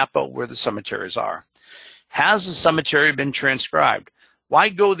may map out where the cemeteries are. Has the cemetery been transcribed? Why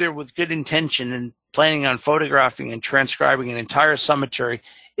go there with good intention and planning on photographing and transcribing an entire cemetery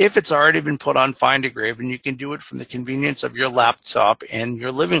if it's already been put on Find a Grave and you can do it from the convenience of your laptop and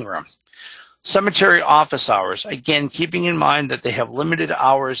your living room? Cemetery office hours. Again, keeping in mind that they have limited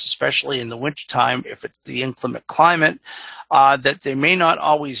hours, especially in the wintertime, if it's the inclement climate, that they may not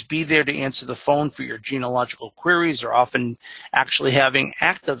always be there to answer the phone for your genealogical queries, or often actually having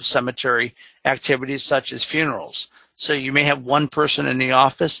active cemetery activities such as funerals. So you may have one person in the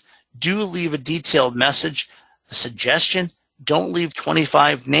office. Do leave a detailed message. A suggestion: don't leave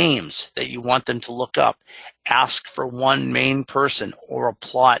 25 names that you want them to look up. Ask for one main person or a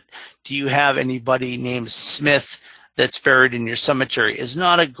plot. Do you have anybody named Smith that's buried in your cemetery? Is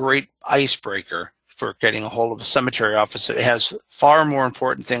not a great icebreaker for getting a hold of a cemetery office. It has far more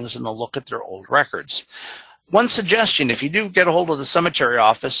important things than to look at their old records. One suggestion: if you do get a hold of the cemetery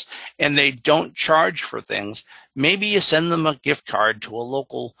office and they don't charge for things, maybe you send them a gift card to a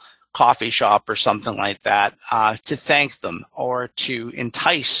local coffee shop or something like that to thank them, or to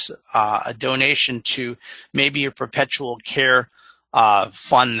entice a donation to maybe a perpetual care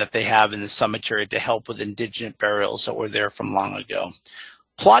fund that they have in the cemetery to help with indigent burials that were there from long ago.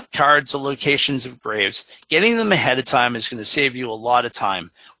 Plot cards or locations of graves. Getting them ahead of time is going to save you a lot of time.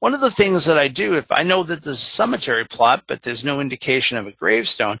 One of the things that I do, if I know that there's a cemetery plot but there's no indication of a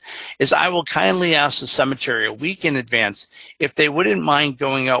gravestone, is I will kindly ask the cemetery a week in advance if they wouldn't mind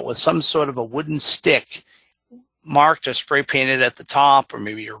going out with some sort of a wooden stick marked or spray painted at the top, or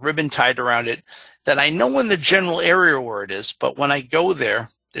maybe a ribbon tied around it, that I know in the general area where it is, but when I go there,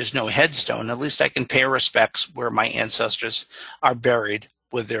 there's no headstone. At least I can pay respects where my ancestors are buried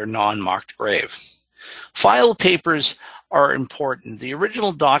with their non-marked grave. File papers are important. The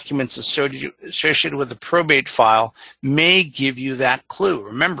original documents associated with the probate file may give you that clue.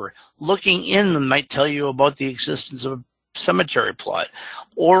 Remember, looking in them might tell you about the existence of a cemetery plot,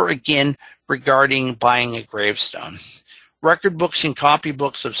 or again, regarding buying a gravestone. Record books and copy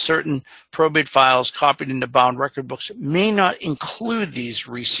books of certain probate files copied into bound record books may not include these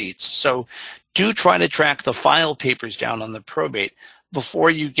receipts. So do try to track the file papers down on the probate before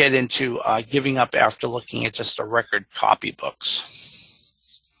you get into giving up after looking at just the record copy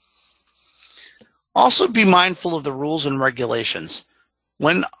books. Also be mindful of the rules and regulations.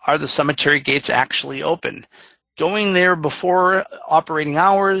 When are the cemetery gates actually open? Going there before operating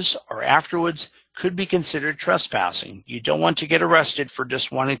hours or afterwards could be considered trespassing. You don't want to get arrested for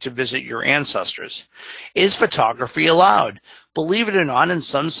just wanting to visit your ancestors. Is photography allowed? Believe it or not, in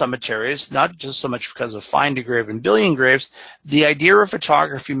some cemeteries, not just so much because of find a grave and burying graves, the idea of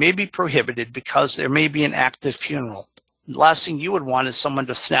photography may be prohibited because there may be an active funeral. The last thing you would want is someone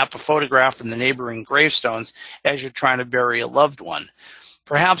to snap a photograph from the neighboring gravestones as you're trying to bury a loved one.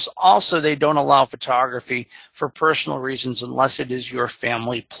 Perhaps also they don't allow photography for personal reasons unless it is your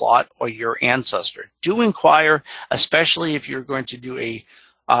family plot or your ancestor. Do inquire, especially if you're going to do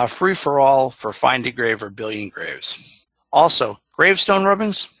a free-for-all for find a grave or burying graves. Also, gravestone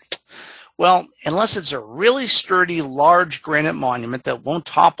rubbings? Well, unless it's a really sturdy, large granite monument that won't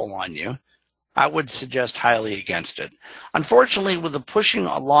topple on you, I would suggest highly against it. Unfortunately, with the pushing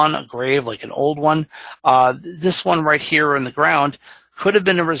along a grave like an old one, this one right here in the ground could have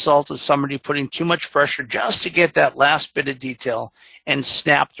been a result of somebody putting too much pressure just to get that last bit of detail and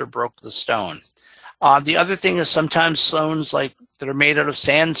snapped or broke the stone. The other thing is sometimes stones that are made out of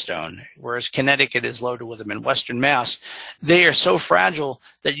sandstone, whereas Connecticut is loaded with them in Western Mass, they are so fragile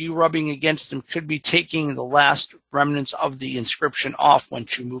that you rubbing against them could be taking the last remnants of the inscription off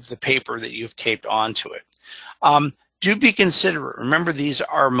once you move the paper that you've taped onto it. Do be considerate. Remember, these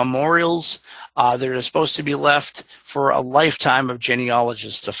are memorials that are supposed to be left for a lifetime of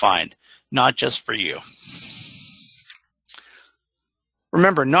genealogists to find, not just for you.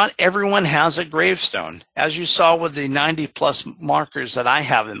 Remember, not everyone has a gravestone. As you saw with the 90-plus markers that I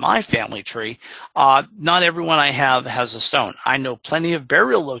have in my family tree, not everyone I have has a stone. I know plenty of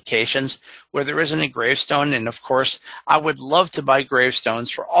burial locations where there isn't a gravestone, and of course, I would love to buy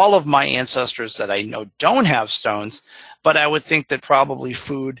gravestones for all of my ancestors that I know don't have stones, but I would think that probably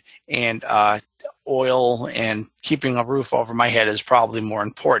food and oil and keeping a roof over my head is probably more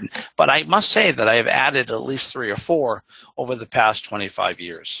important. But I must say that I have added at least 3 or 4 over the past 25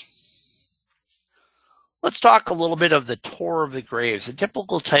 years. Let's talk a little bit of the tour of the graves, the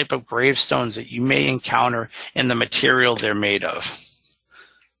typical type of gravestones that you may encounter and the material they're made of.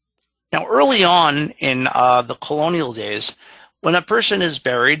 Now, early on in the colonial days, when a person is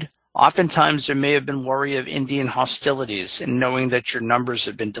buried, oftentimes there may have been worry of Indian hostilities and knowing that your numbers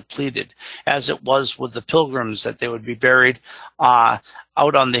had been depleted, as it was with the Pilgrims, that they would be buried out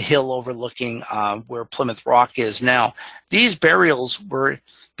on the hill overlooking where Plymouth Rock is now. These burials were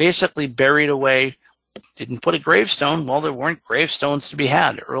basically buried away Didn't put a gravestone. Well, there weren't gravestones to be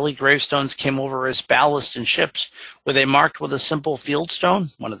had. Early gravestones came over as ballast in ships. Were they marked with a simple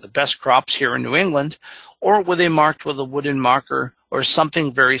fieldstone, one of the best crops here in New England, or were they marked with a wooden marker or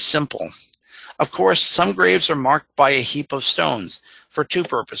something very simple? Of course, some graves are marked by a heap of stones for two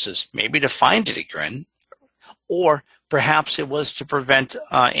purposes, maybe to find it again, or perhaps it was to prevent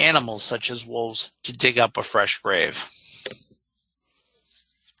animals such as wolves to dig up a fresh grave.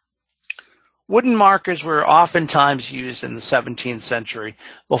 Wooden markers were oftentimes used in the 17th century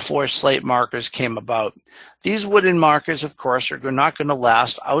before slate markers came about. These wooden markers, of course, are not going to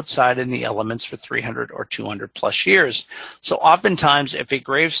last outside in the elements for 300 or 200 plus years. So oftentimes, if a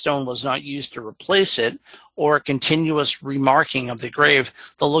gravestone was not used to replace it, or a continuous remarking of the grave,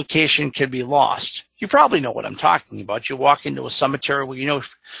 the location could be lost. You probably know what I'm talking about. You walk into a cemetery where you know,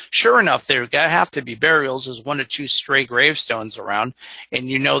 sure enough, there have to be burials. There's one or two stray gravestones around, and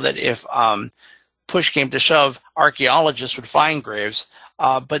you know that if push came to shove, archaeologists would find graves,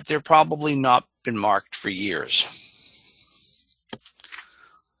 but they're probably not been marked for years.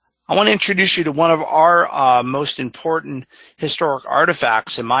 I want to introduce you to one of our most important historic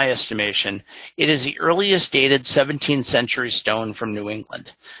artifacts, in my estimation. It is the earliest dated 17th century stone from New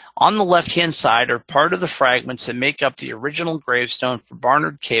England. On the left-hand side are part of the fragments that make up the original gravestone for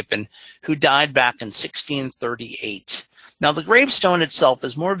Barnard Capon, who died back in 1638. Now, the gravestone itself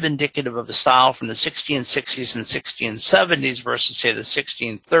is more indicative of the style from the 1660s and 1670s versus, say, the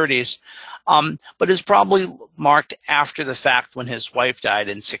 1630s, but is probably marked after the fact when his wife died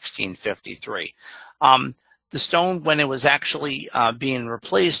in 1653. The stone, when it was actually being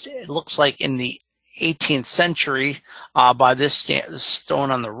replaced, it looks like in the 18th century by this stone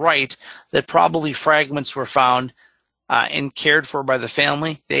on the right, that probably fragments were found and cared for by the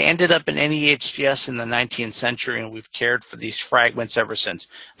family. They ended up in NEHGS in the 19th century, and we've cared for these fragments ever since.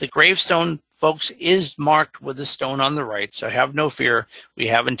 The gravestone, folks, is marked with a stone on the right, so have no fear. We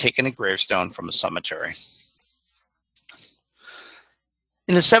haven't taken a gravestone from a cemetery.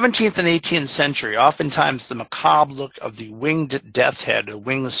 In the 17th and 18th century, oftentimes the macabre look of the winged death head, a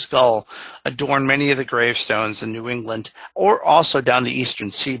winged skull, adorned many of the gravestones in New England, or also down the eastern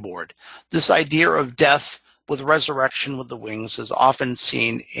seaboard. This idea of death with resurrection with the wings is often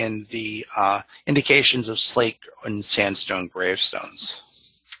seen in the indications of slate and sandstone gravestones.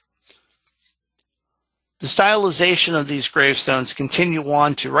 The stylization of these gravestones continue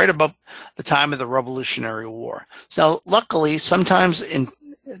on to right about the time of the Revolutionary War. So luckily, sometimes in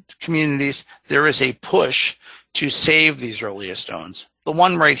communities, there is a push to save these earliest stones. The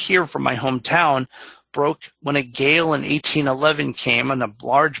one right here from my hometown broke when a gale in 1811 came and a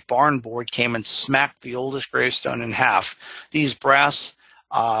large barn board came and smacked the oldest gravestone in half. These brass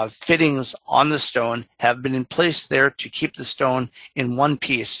fittings on the stone have been in place there to keep the stone in one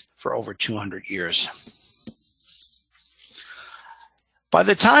piece for over 200 years. By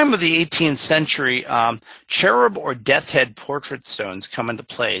the time of the 18th century, cherub or death head portrait stones come into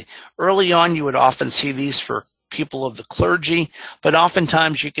play. Early on, you would often see these for people of the clergy, but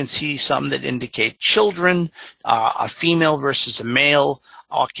oftentimes you can see some that indicate children, a female versus a male,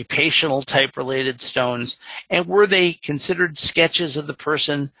 occupational type related stones. And were they considered sketches of the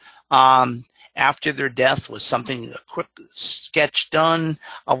person after their death? Was something, a quick sketch done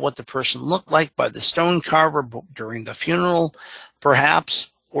of what the person looked like by the stone carver during the funeral,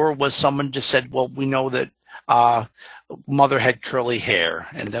 perhaps? Or was someone just said, well, we know that mother had curly hair,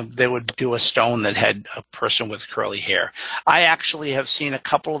 and then they would do a stone that had a person with curly hair. I actually have seen a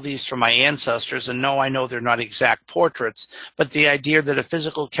couple of these from my ancestors, and no, I know they're not exact portraits, but the idea that a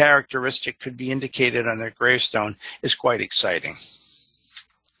physical characteristic could be indicated on their gravestone is quite exciting.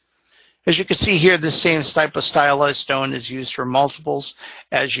 As you can see here, this same type of stylized stone is used for multiples,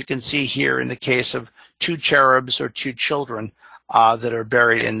 as you can see here in the case of two cherubs or two children that are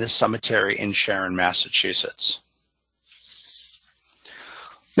buried in this cemetery in Sharon, Massachusetts.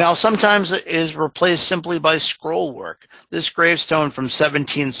 Now, sometimes it is replaced simply by scroll work. This gravestone from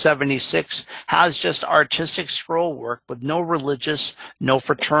 1776 has just artistic scroll work with no religious, no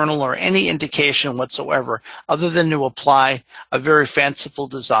fraternal, or any indication whatsoever other than to apply a very fanciful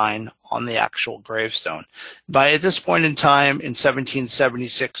design on the actual gravestone. At this point in time, in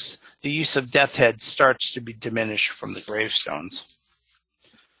 1776, the use of death heads starts to be diminished from the gravestones.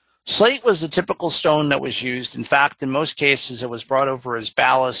 Slate was the typical stone that was used. In fact, in most cases, it was brought over as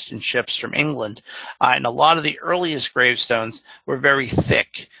ballast in ships from England. And a lot of the earliest gravestones were very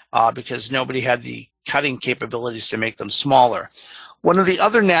thick because nobody had the cutting capabilities to make them smaller. One of the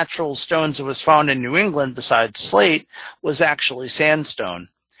other natural stones that was found in New England besides slate was actually sandstone.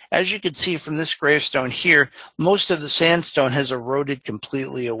 As you can see from this gravestone here, most of the sandstone has eroded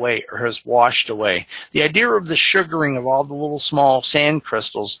completely away or has washed away. The idea of the sugaring of all the little small sand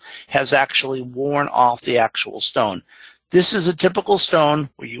crystals has actually worn off the actual stone. This is a typical stone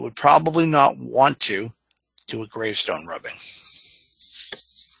where you would probably not want to do a gravestone rubbing.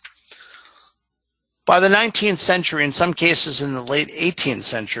 By the 19th century, in some cases in the late 18th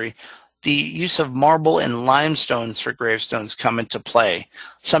century, the use of marble and limestones for gravestones come into play.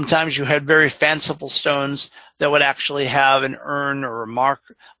 Sometimes you had very fanciful stones that would actually have an urn or a mark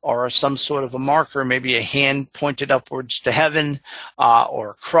or some sort of a marker, maybe a hand pointed upwards to heaven, or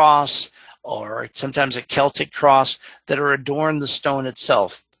a cross, or sometimes a Celtic cross that are adorned the stone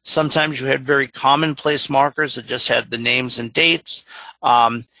itself. Sometimes you had very commonplace markers that just had the names and dates.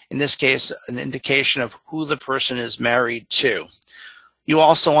 In this case, an indication of who the person is married to. You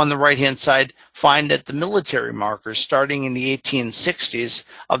also, on the right-hand side, find that the military markers starting in the 1860s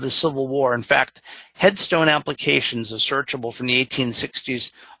of the Civil War. In fact, headstone applications are searchable from the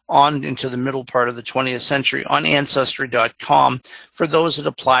 1860s on into the middle part of the 20th century on Ancestry.com for those that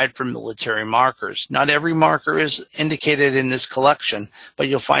applied for military markers. Not every marker is indicated in this collection, but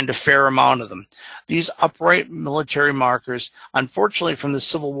you'll find a fair amount of them. These upright military markers, unfortunately from the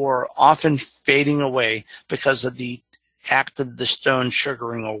Civil War, are often fading away because of the act of the stone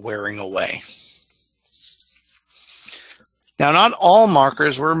sugaring or wearing away. Now, not all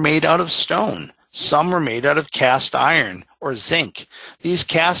markers were made out of stone. Some were made out of cast iron or zinc. These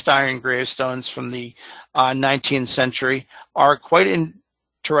cast iron gravestones from the 19th century are quite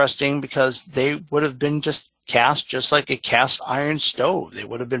interesting because they would have been cast just like a cast iron stove. They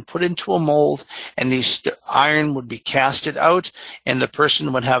would have been put into a mold, and the iron would be casted out, and the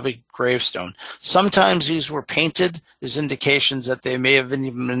person would have a gravestone. Sometimes these were painted. There's indications that they may have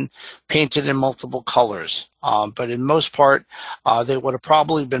even been painted in multiple colors, but in most part, they would have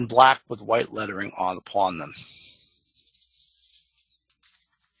probably been black with white lettering upon them.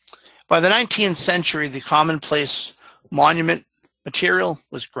 By the 19th century, the commonplace monument material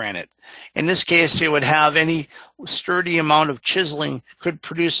was granite. In this case, you would have any sturdy amount of chiseling could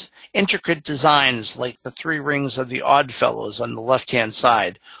produce intricate designs like the three rings of the Oddfellows on the left-hand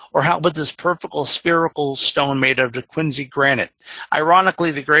side, or how about this perfect spherical stone made of the Quincy granite.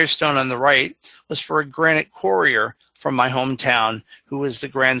 Ironically, the gravestone on the right was for a granite quarrier from my hometown who was the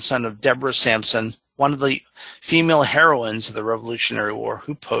grandson of Deborah Sampson, one of the female heroines of the Revolutionary War,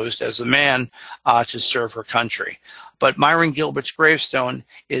 who posed as a man to serve her country. But Myron Gilbert's gravestone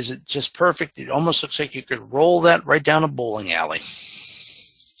is just perfect. It almost looks like you could roll that right down a bowling alley.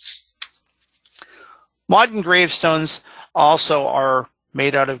 Modern gravestones also are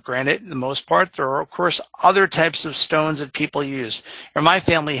made out of granite for the most part. There are, of course, other types of stones that people use. In my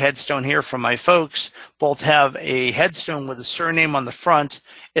family headstone here from my folks, both have a headstone with a surname on the front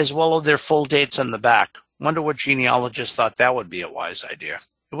as well as their full dates on the back. Wonder what genealogist thought that would be a wise idea.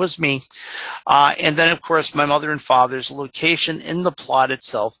 It was me. And then, of course, my mother and father's location in the plot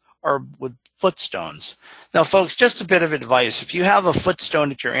itself are with footstones. Now, folks, just a bit of advice. If you have a footstone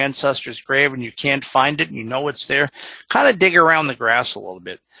at your ancestor's grave and you can't find it and you know it's there, kind of dig around the grass a little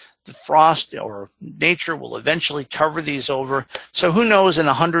bit. The frost or nature will eventually cover these over. So who knows, in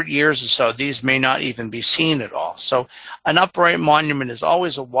 100 years or so, these may not even be seen at all. So an upright monument is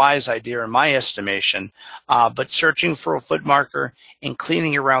always a wise idea in my estimation, but searching for a foot marker and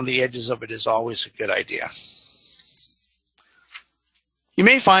cleaning around the edges of it is always a good idea. You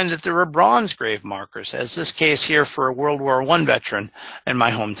may find that there are bronze grave markers, as this case here for a World War I veteran in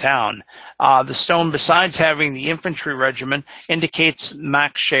my hometown. The stone, besides having the infantry regiment, indicates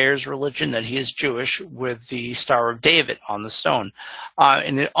Max Scher's religion, that he is Jewish, with the Star of David on the stone.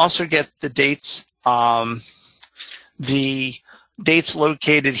 And it also gets the dates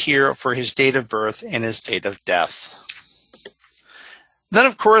located here for his date of birth and his date of death. Then,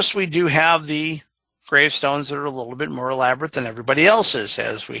 of course, we do have the gravestones that are a little bit more elaborate than everybody else's,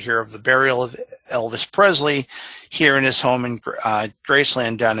 as we hear of the burial of Elvis Presley here in his home in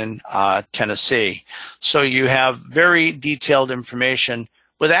Graceland down in Tennessee. So you have very detailed information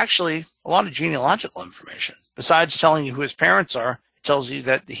with actually a lot of genealogical information. Besides telling you who his parents are, it tells you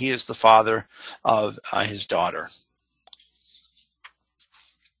that he is the father of his daughter.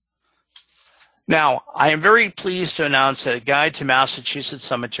 Now, I am very pleased to announce that a guide to Massachusetts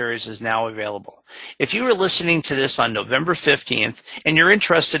cemeteries is now available. If you are listening to this on November 15th and you're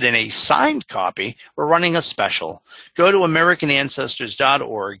interested in a signed copy, we're running a special. Go to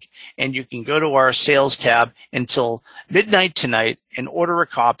AmericanAncestors.org and you can go to our sales tab until midnight tonight and order a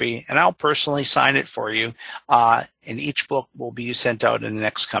copy, and I'll personally sign it for you. And each book will be sent out in the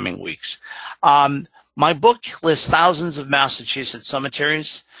next coming weeks. My book lists thousands of Massachusetts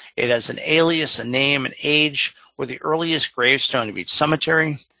cemeteries. It has an alias, a name, an age, or the earliest gravestone of each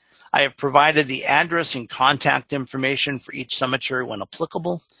cemetery. I have provided the address and contact information for each cemetery when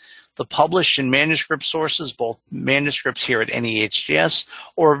applicable. The published and manuscript sources, both manuscripts here at NEHGS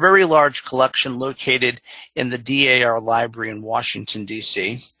or a very large collection located in the DAR Library in Washington,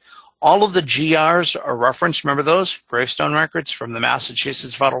 D.C. All of the GRs are referenced. Remember those? Gravestone records from the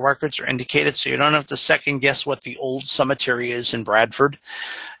Massachusetts Federal Records are indicated, so you don't have to second guess what the old cemetery is in Bradford.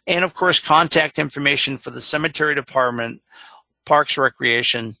 And of course, contact information for the cemetery department, Parks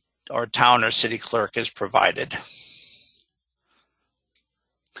Recreation, or town or city clerk is provided.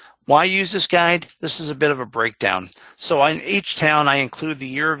 Why use this guide? This is a bit of a breakdown. So in each town, I include the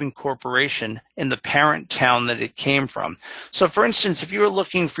year of incorporation in the parent town that it came from. So for instance, if you were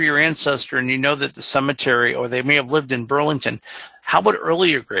looking for your ancestor and you know that the cemetery, or they may have lived in Burlington, how about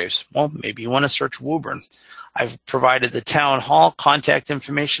earlier graves? Well, maybe you want to search Woburn. I've provided the town hall contact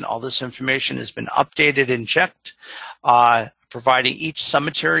information. All this information has been updated and checked. Providing each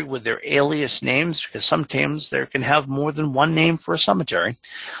cemetery with their alias names, because sometimes there can have more than one name for a cemetery.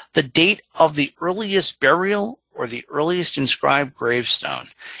 The date of the earliest burial or the earliest inscribed gravestone.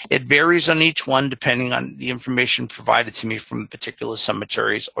 It varies on each one depending on the information provided to me from particular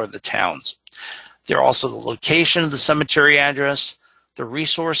cemeteries or the towns. There are also the location of the cemetery address, the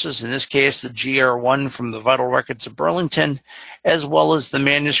resources, in this case the GR1 from the Vital Records of Burlington, as well as the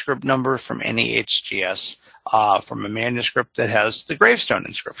manuscript number from NEHGS. From a manuscript that has the gravestone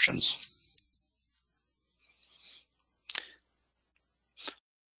inscriptions.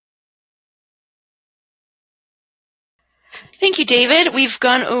 Thank you, David. We've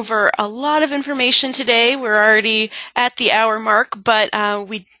gone over a lot of information today. We're already at the hour mark, but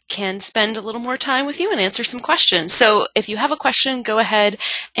we can spend a little more time with you and answer some questions. So if you have a question, go ahead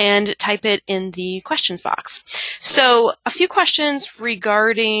and type it in the questions box. So a few questions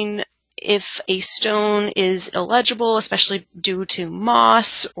regarding if a stone is illegible, especially due to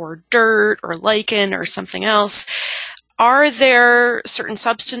moss or dirt or lichen or something else. Are there certain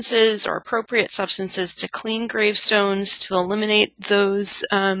substances or appropriate substances to clean gravestones to eliminate those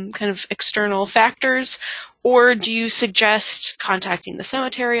kind of external factors? Or do you suggest contacting the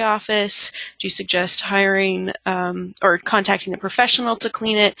cemetery office? Do you suggest hiring or contacting a professional to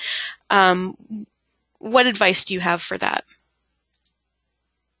clean it? What advice do you have for that?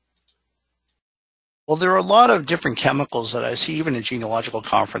 Well, there are a lot of different chemicals that I see even at genealogical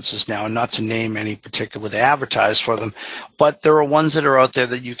conferences now, and not to name any particular to advertise for them, but there are ones that are out there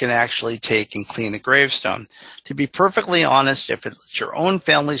that you can actually take and clean a gravestone. To be perfectly honest, if it's your own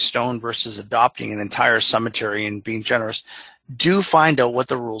family stone versus adopting an entire cemetery and being generous, do find out what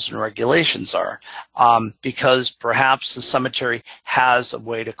the rules and regulations are, because perhaps the cemetery has a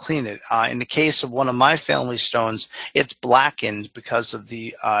way to clean it. In the case of one of my family stones, it's blackened because of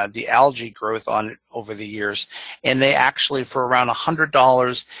the algae growth on it over the years, and they actually, for around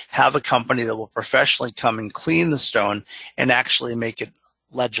 $100, have a company that will professionally come and clean the stone and actually make it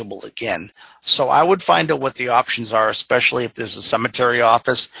legible again. So I would find out what the options are, especially if there's a cemetery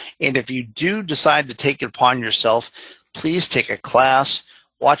office, and if you do decide to take it upon yourself, please take a class,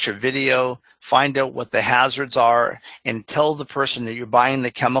 watch a video, find out what the hazards are, and tell the person that you're buying the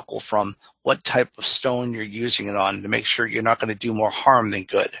chemical from what type of stone you're using it on to make sure you're not going to do more harm than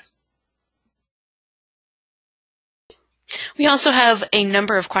good. We also have a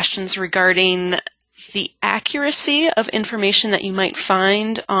number of questions regarding the accuracy of information that you might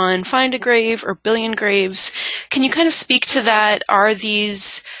find on Find a Grave or Billion Graves. Can you kind of speak to that? Are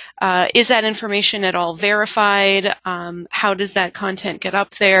these is that information at all verified? How does that content get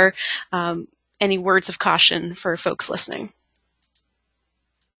up there? Any words of caution for folks listening?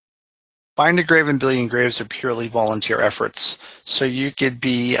 Find a Grave and Billion Graves are purely volunteer efforts. So you could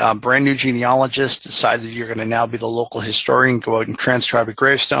be a brand new genealogist, decided you're going to now be the local historian, go out and transcribe a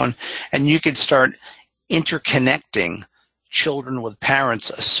gravestone, and you could start interconnecting children with parents,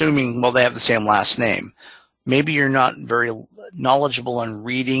 assuming, well, they have the same last name. Maybe you're not very knowledgeable on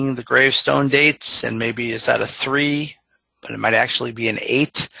reading the gravestone dates, and maybe is that a 3, but it might actually be an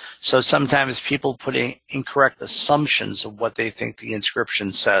 8. So sometimes people put in incorrect assumptions of what they think the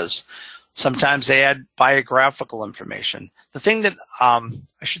inscription says. Sometimes they add biographical information. The thing that I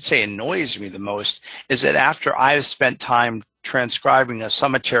should say annoys me the most is that after I've spent time transcribing a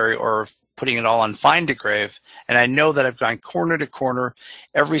cemetery or putting it all on Find a Grave, and I know that I've gone corner to corner,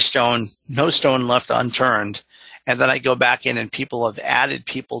 every stone, no stone left unturned, and then I go back in and people have added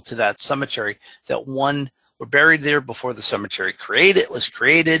people to that cemetery that one were buried there before the cemetery was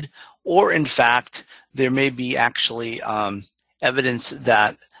created, or in fact, there may be actually evidence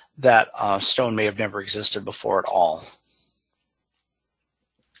that that stone may have never existed before at all.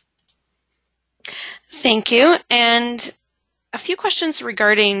 Thank you. And a few questions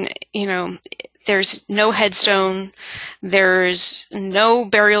regarding, there's no headstone, there's no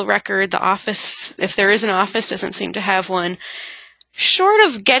burial record, the office, if there is an office, doesn't seem to have one. Short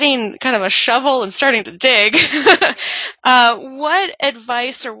of getting kind of a shovel and starting to dig, what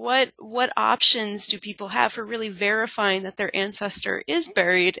advice or what options do people have for really verifying that their ancestor is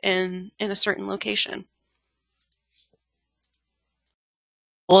buried in a certain location?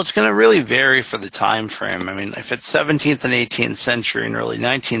 Well, it's going to really vary for the time frame. I mean, if it's 17th and 18th century and early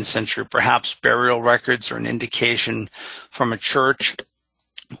 19th century, perhaps burial records are an indication from a church,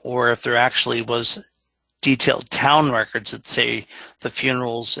 or if there actually was detailed town records that say the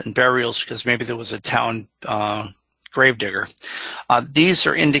funerals and burials, because maybe there was a town gravedigger. These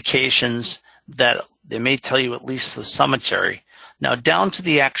are indications that they may tell you at least the cemetery. Now, down to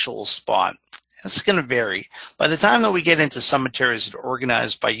the actual spot, it's going to vary. By the time that we get into cemeteries that are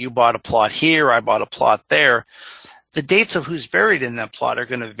organized by you bought a plot here, I bought a plot there, the dates of who's buried in that plot are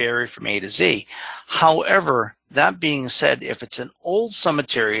going to vary from A to Z. However, that being said, if it's an old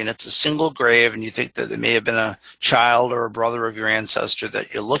cemetery and it's a single grave and you think that it may have been a child or a brother of your ancestor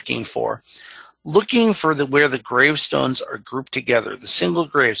that you're looking for where the gravestones are grouped together, the single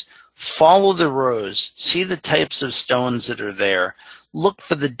graves, follow the rows, see the types of stones that are there, look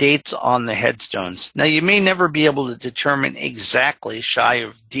for the dates on the headstones. Now, you may never be able to determine exactly, shy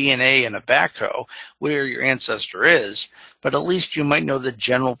of DNA and a backhoe, where your ancestor is, but at least you might know the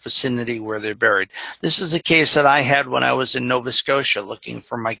general vicinity where they're buried. This is a case that I had when I was in Nova Scotia looking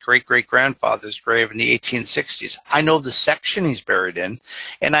for my great-great-grandfather's grave in the 1860s. I know the section he's buried in,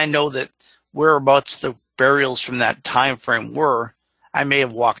 and I know that whereabouts the burials from that time frame were. I may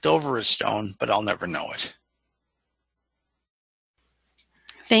have walked over a stone, but I'll never know it.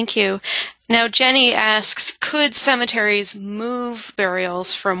 Thank you. Now, Jenny asks, could cemeteries move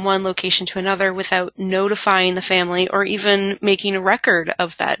burials from one location to another without notifying the family or even making a record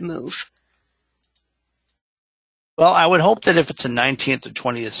of that move? Well, I would hope that if it's a 19th or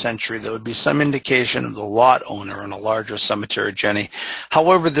 20th century, there would be some indication of the lot owner in a larger cemetery, Jenny.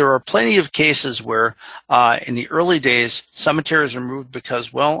 However, there are plenty of cases where in the early days, cemeteries were moved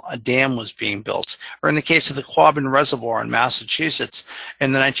because, well, a dam was being built. Or in the case of the Quabbin Reservoir in Massachusetts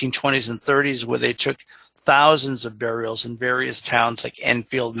in the 1920s and 30s, where they took thousands of burials in various towns like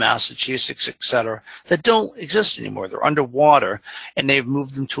Enfield, Massachusetts, etc., that don't exist anymore. They're underwater, and they've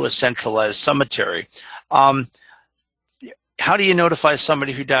moved them to a centralized cemetery. How do you notify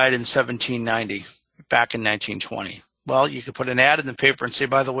somebody who died in 1790, back in 1920? Well, you could put an ad in the paper and say,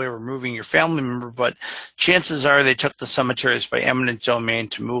 by the way, we're moving your family member, but chances are they took the cemeteries by eminent domain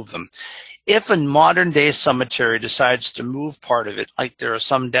to move them. If a modern day cemetery decides to move part of it, like there are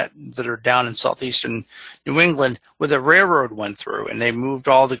some that are down in southeastern New England where the railroad went through and they moved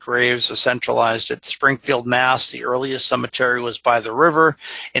all the graves or centralized at Springfield, Mass. The earliest cemetery was by the river,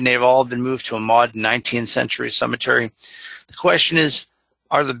 and they've all been moved to a modern 19th century cemetery. The question is,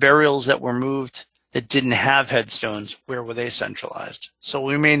 are the burials that were moved that didn't have headstones, where were they centralized? So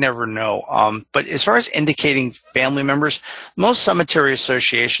we may never know. But as far as indicating family members, most cemetery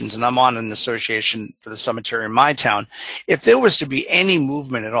associations, and I'm on an association for the cemetery in my town, if there was to be any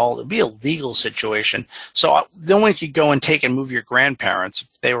movement at all, it would be a legal situation. So no one could go and take and move your grandparents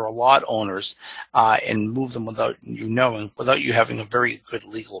if they were lot owners and move them without you knowing, without you having a very good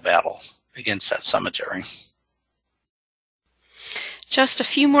legal battle against that cemetery. Just a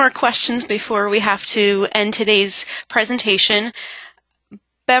few more questions before we have to end today's presentation.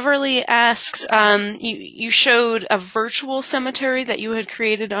 Beverly asks, you showed a virtual cemetery that you had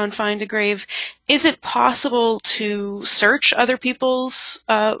created on Find a Grave. Is it possible to search other people's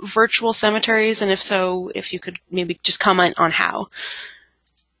virtual cemeteries? And if so, if you could maybe just comment on how.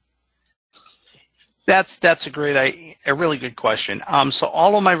 That's a really good question. So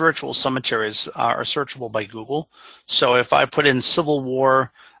all of my virtual cemeteries are searchable by Google. So if I put in Civil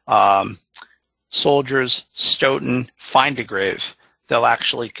War, soldiers, Stoughton, Find a Grave, they'll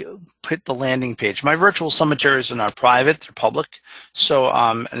actually hit the landing page. My virtual cemeteries are not private, they're public. So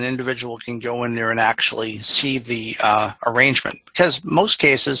an individual can go in there and actually see the arrangement. Because most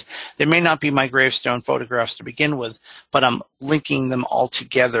cases, they may not be my gravestone photographs to begin with, but I'm linking them all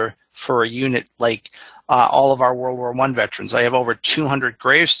together for a unit like all of our World War I veterans. I have over 200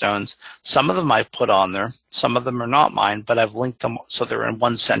 gravestones. Some of them I've put on there. Some of them are not mine, but I've linked them so they're in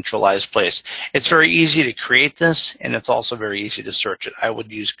one centralized place. It's very easy to create this, and it's also very easy to search it. I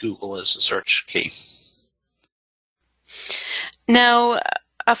would use Google as a search key. Now,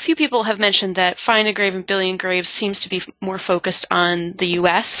 a few people have mentioned that Find a Grave and Billion Graves seems to be more focused on the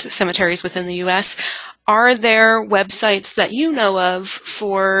U.S., cemeteries within the U.S. Are there websites that you know of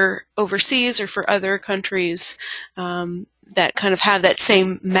for overseas or for other countries that kind of have that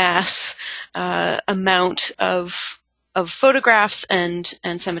same mass amount of photographs and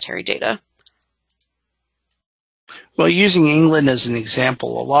cemetery data? Well, using England as an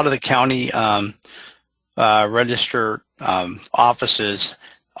example, a lot of the county register offices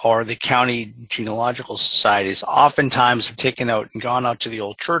or the county genealogical societies oftentimes have taken out and gone out to the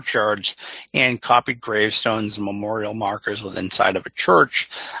old churchyards and copied gravestones and memorial markers within inside of a church.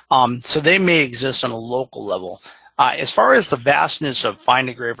 So they may exist on a local level. As far as the vastness of Find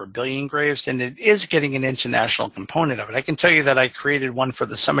a Grave or Billion Graves, and it is getting an international component of it. I can tell you that I created one for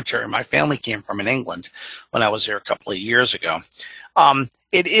the cemetery my family came from in England when I was there a couple of years ago.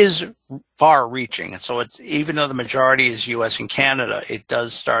 It is far-reaching, so it's, even though the majority is U.S. and Canada, it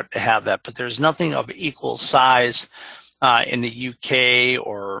does start to have that. But there's nothing of equal size in the U.K.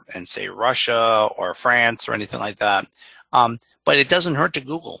 or, and say, Russia or France or anything like that. But it doesn't hurt to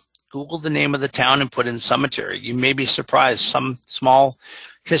Google. Google the name of the town and put in cemetery. You may be surprised. Some small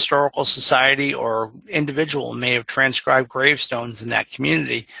historical society or individual may have transcribed gravestones in that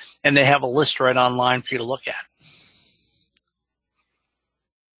community, and they have a list right online for you to look at.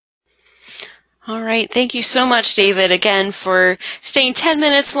 All right. Thank you so much, David, again, for staying 10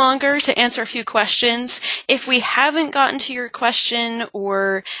 minutes longer to answer a few questions. If we haven't gotten to your question,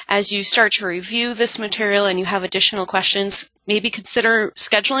 or as you start to review this material and you have additional questions, maybe consider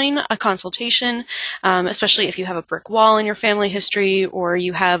scheduling a consultation, especially if you have a brick wall in your family history or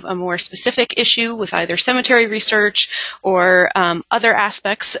you have a more specific issue with either cemetery research or other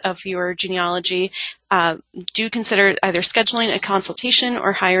aspects of your genealogy. Do consider either scheduling a consultation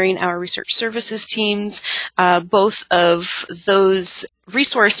or hiring our research services teams. Both of those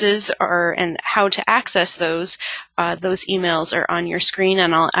resources are, and how to access those emails are on your screen,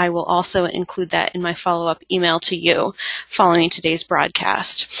 and I will also include that in my follow-up email to you following today's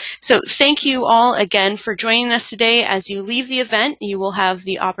broadcast. So thank you all again for joining us today. As you leave the event, you will have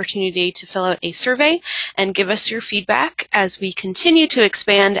the opportunity to fill out a survey and give us your feedback as we continue to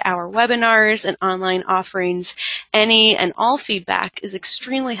expand our webinars and online offerings. Any and all feedback is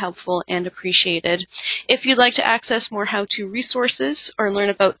extremely helpful and appreciated. If you'd like to access more how-to resources or learn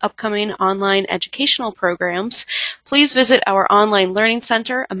about upcoming online educational programs, please visit our online learning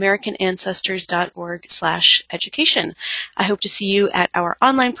center, americanancestors.org/education. I hope to see you at our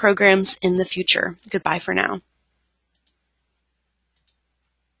online programs in the future. Goodbye for now.